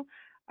do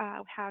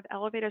have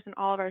elevators in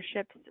all of our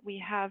ships. We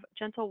have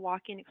gentle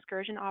walking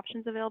excursion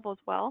options available as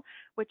well,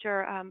 which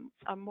are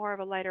more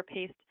of a lighter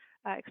paced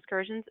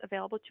excursions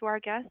available to our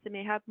guests that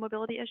may have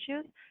mobility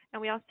issues.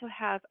 And we also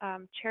have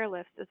chair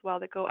lifts as well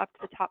that go up to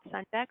the top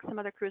sun deck. Some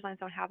other cruise lines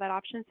don't have that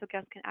option, so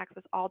guests can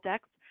access all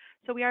decks.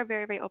 So we are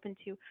very, very open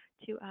to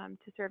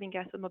serving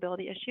guests with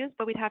mobility issues,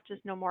 but we'd have to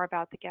just know more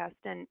about the guest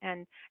and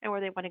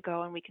where they want to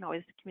go, and we can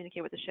always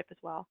communicate with the ship as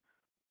well.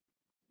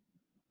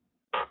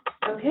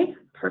 Okay,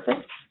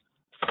 perfect.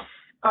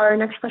 Our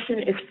next question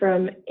is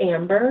from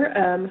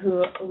Amber,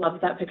 who loves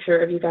that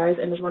picture of you guys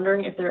and is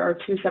wondering if there are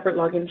two separate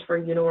logins for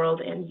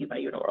Uniworld and You by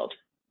Uniworld.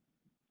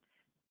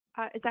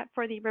 Is that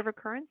for the River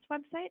Currents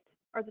website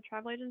or the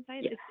travel agent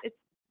site? Yes.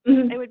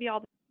 It would be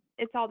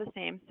it's all the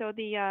same. So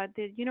the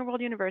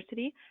Uniworld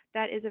University,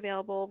 that is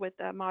available with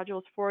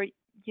modules for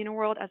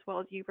Uniworld as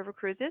well as U River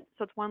Cruises.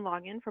 So it's one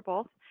login for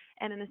both.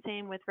 And then the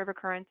same with River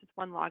Currents, it's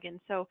one login.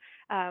 So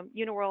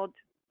Uniworld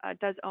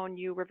does own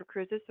U River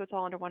Cruises, so it's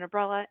all under one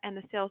umbrella, and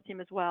the sales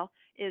team as well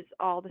is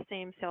all the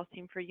same sales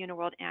team for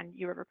Uniworld and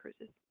U River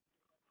Cruises.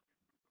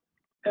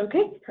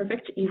 Okay,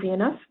 perfect, easy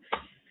enough.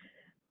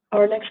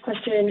 Our next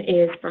question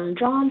is from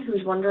John,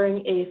 who's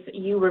wondering if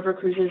U River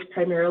Cruises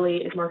primarily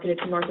is marketed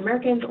to North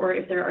Americans or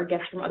if there are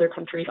guests from other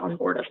countries on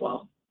board as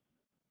well.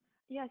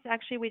 Yes,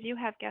 actually, we do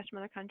have guests from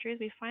other countries.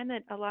 We find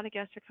that a lot of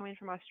guests are coming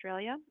from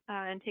Australia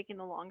and taking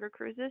the longer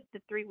cruises.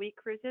 The 3-week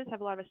cruises have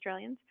a lot of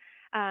Australians.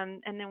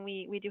 And then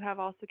we do have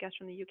also guests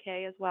from the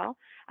UK as well.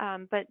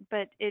 But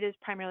it is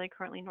primarily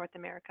currently North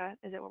America,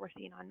 is it what we're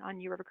seeing on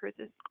U River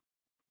Cruises.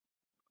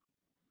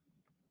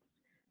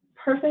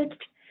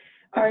 Perfect.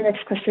 Our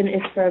next question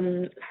is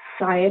from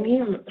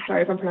Sione. I'm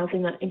sorry if I'm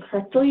pronouncing that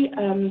incorrectly.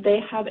 They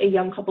have a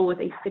young couple with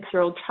a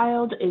 6-year-old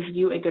child. Is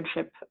You a good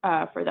ship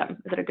for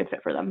them? Is it a good fit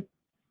for them?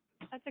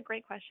 That's a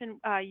great question.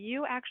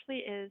 U actually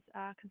is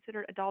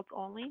considered adults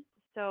only,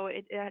 so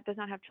it does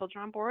not have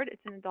children on board.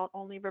 It's an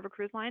adult-only river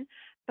cruise line.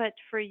 But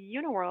for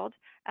Uniworld,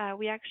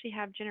 we actually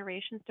have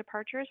generations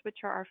departures, which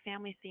are our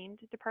family-themed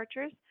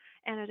departures,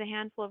 and there's a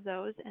handful of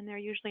those, and they're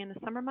usually in the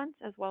summer months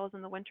as well as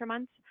in the winter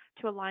months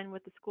to align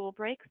with the school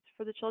breaks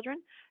for the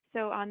children.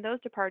 So on those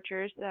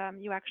departures,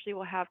 you actually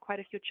will have quite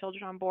a few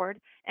children on board,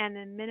 and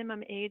the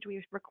minimum age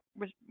we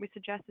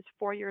suggest is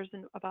 4 years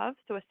and above,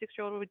 so a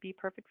 6-year-old would be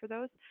perfect for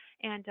those.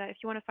 And if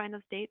you want to find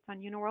those dates on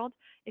Uniworld,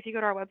 if you go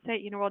to our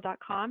website,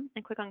 uniworld.com,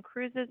 and click on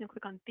cruises and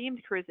click on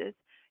themed cruises,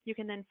 you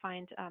can then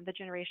find the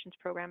generations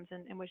programs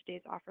and which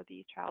days offer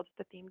the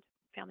themed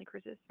family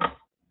cruises.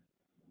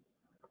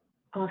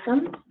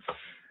 Awesome.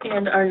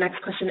 And our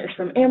next question is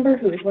from Amber,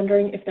 who is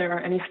wondering if there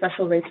are any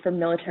special rates for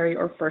military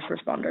or first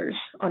responders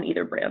on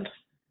either brand.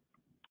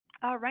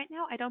 Right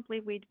now, I don't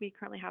believe we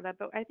currently have that,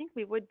 but I think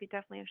we would be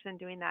definitely interested in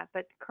doing that.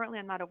 But currently,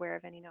 I'm not aware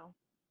of any, no.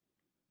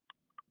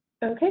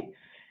 Okay.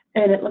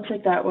 And it looks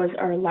like that was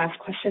our last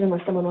question,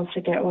 unless someone wants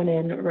to get one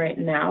in right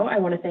now. I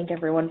want to thank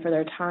everyone for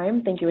their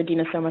time. Thank you,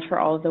 Adina, so much for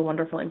all of the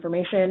wonderful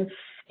information.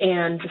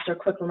 And just a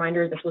quick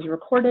reminder, this was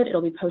recorded.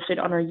 It'll be posted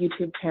on our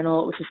YouTube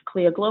channel, which is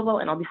CLIA Global,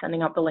 and I'll be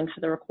sending out the links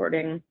to the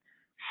recording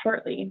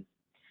shortly.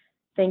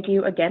 Thank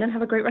you again, and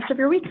have a great rest of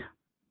your week.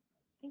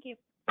 Thank you.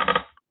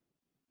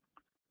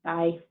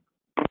 Bye.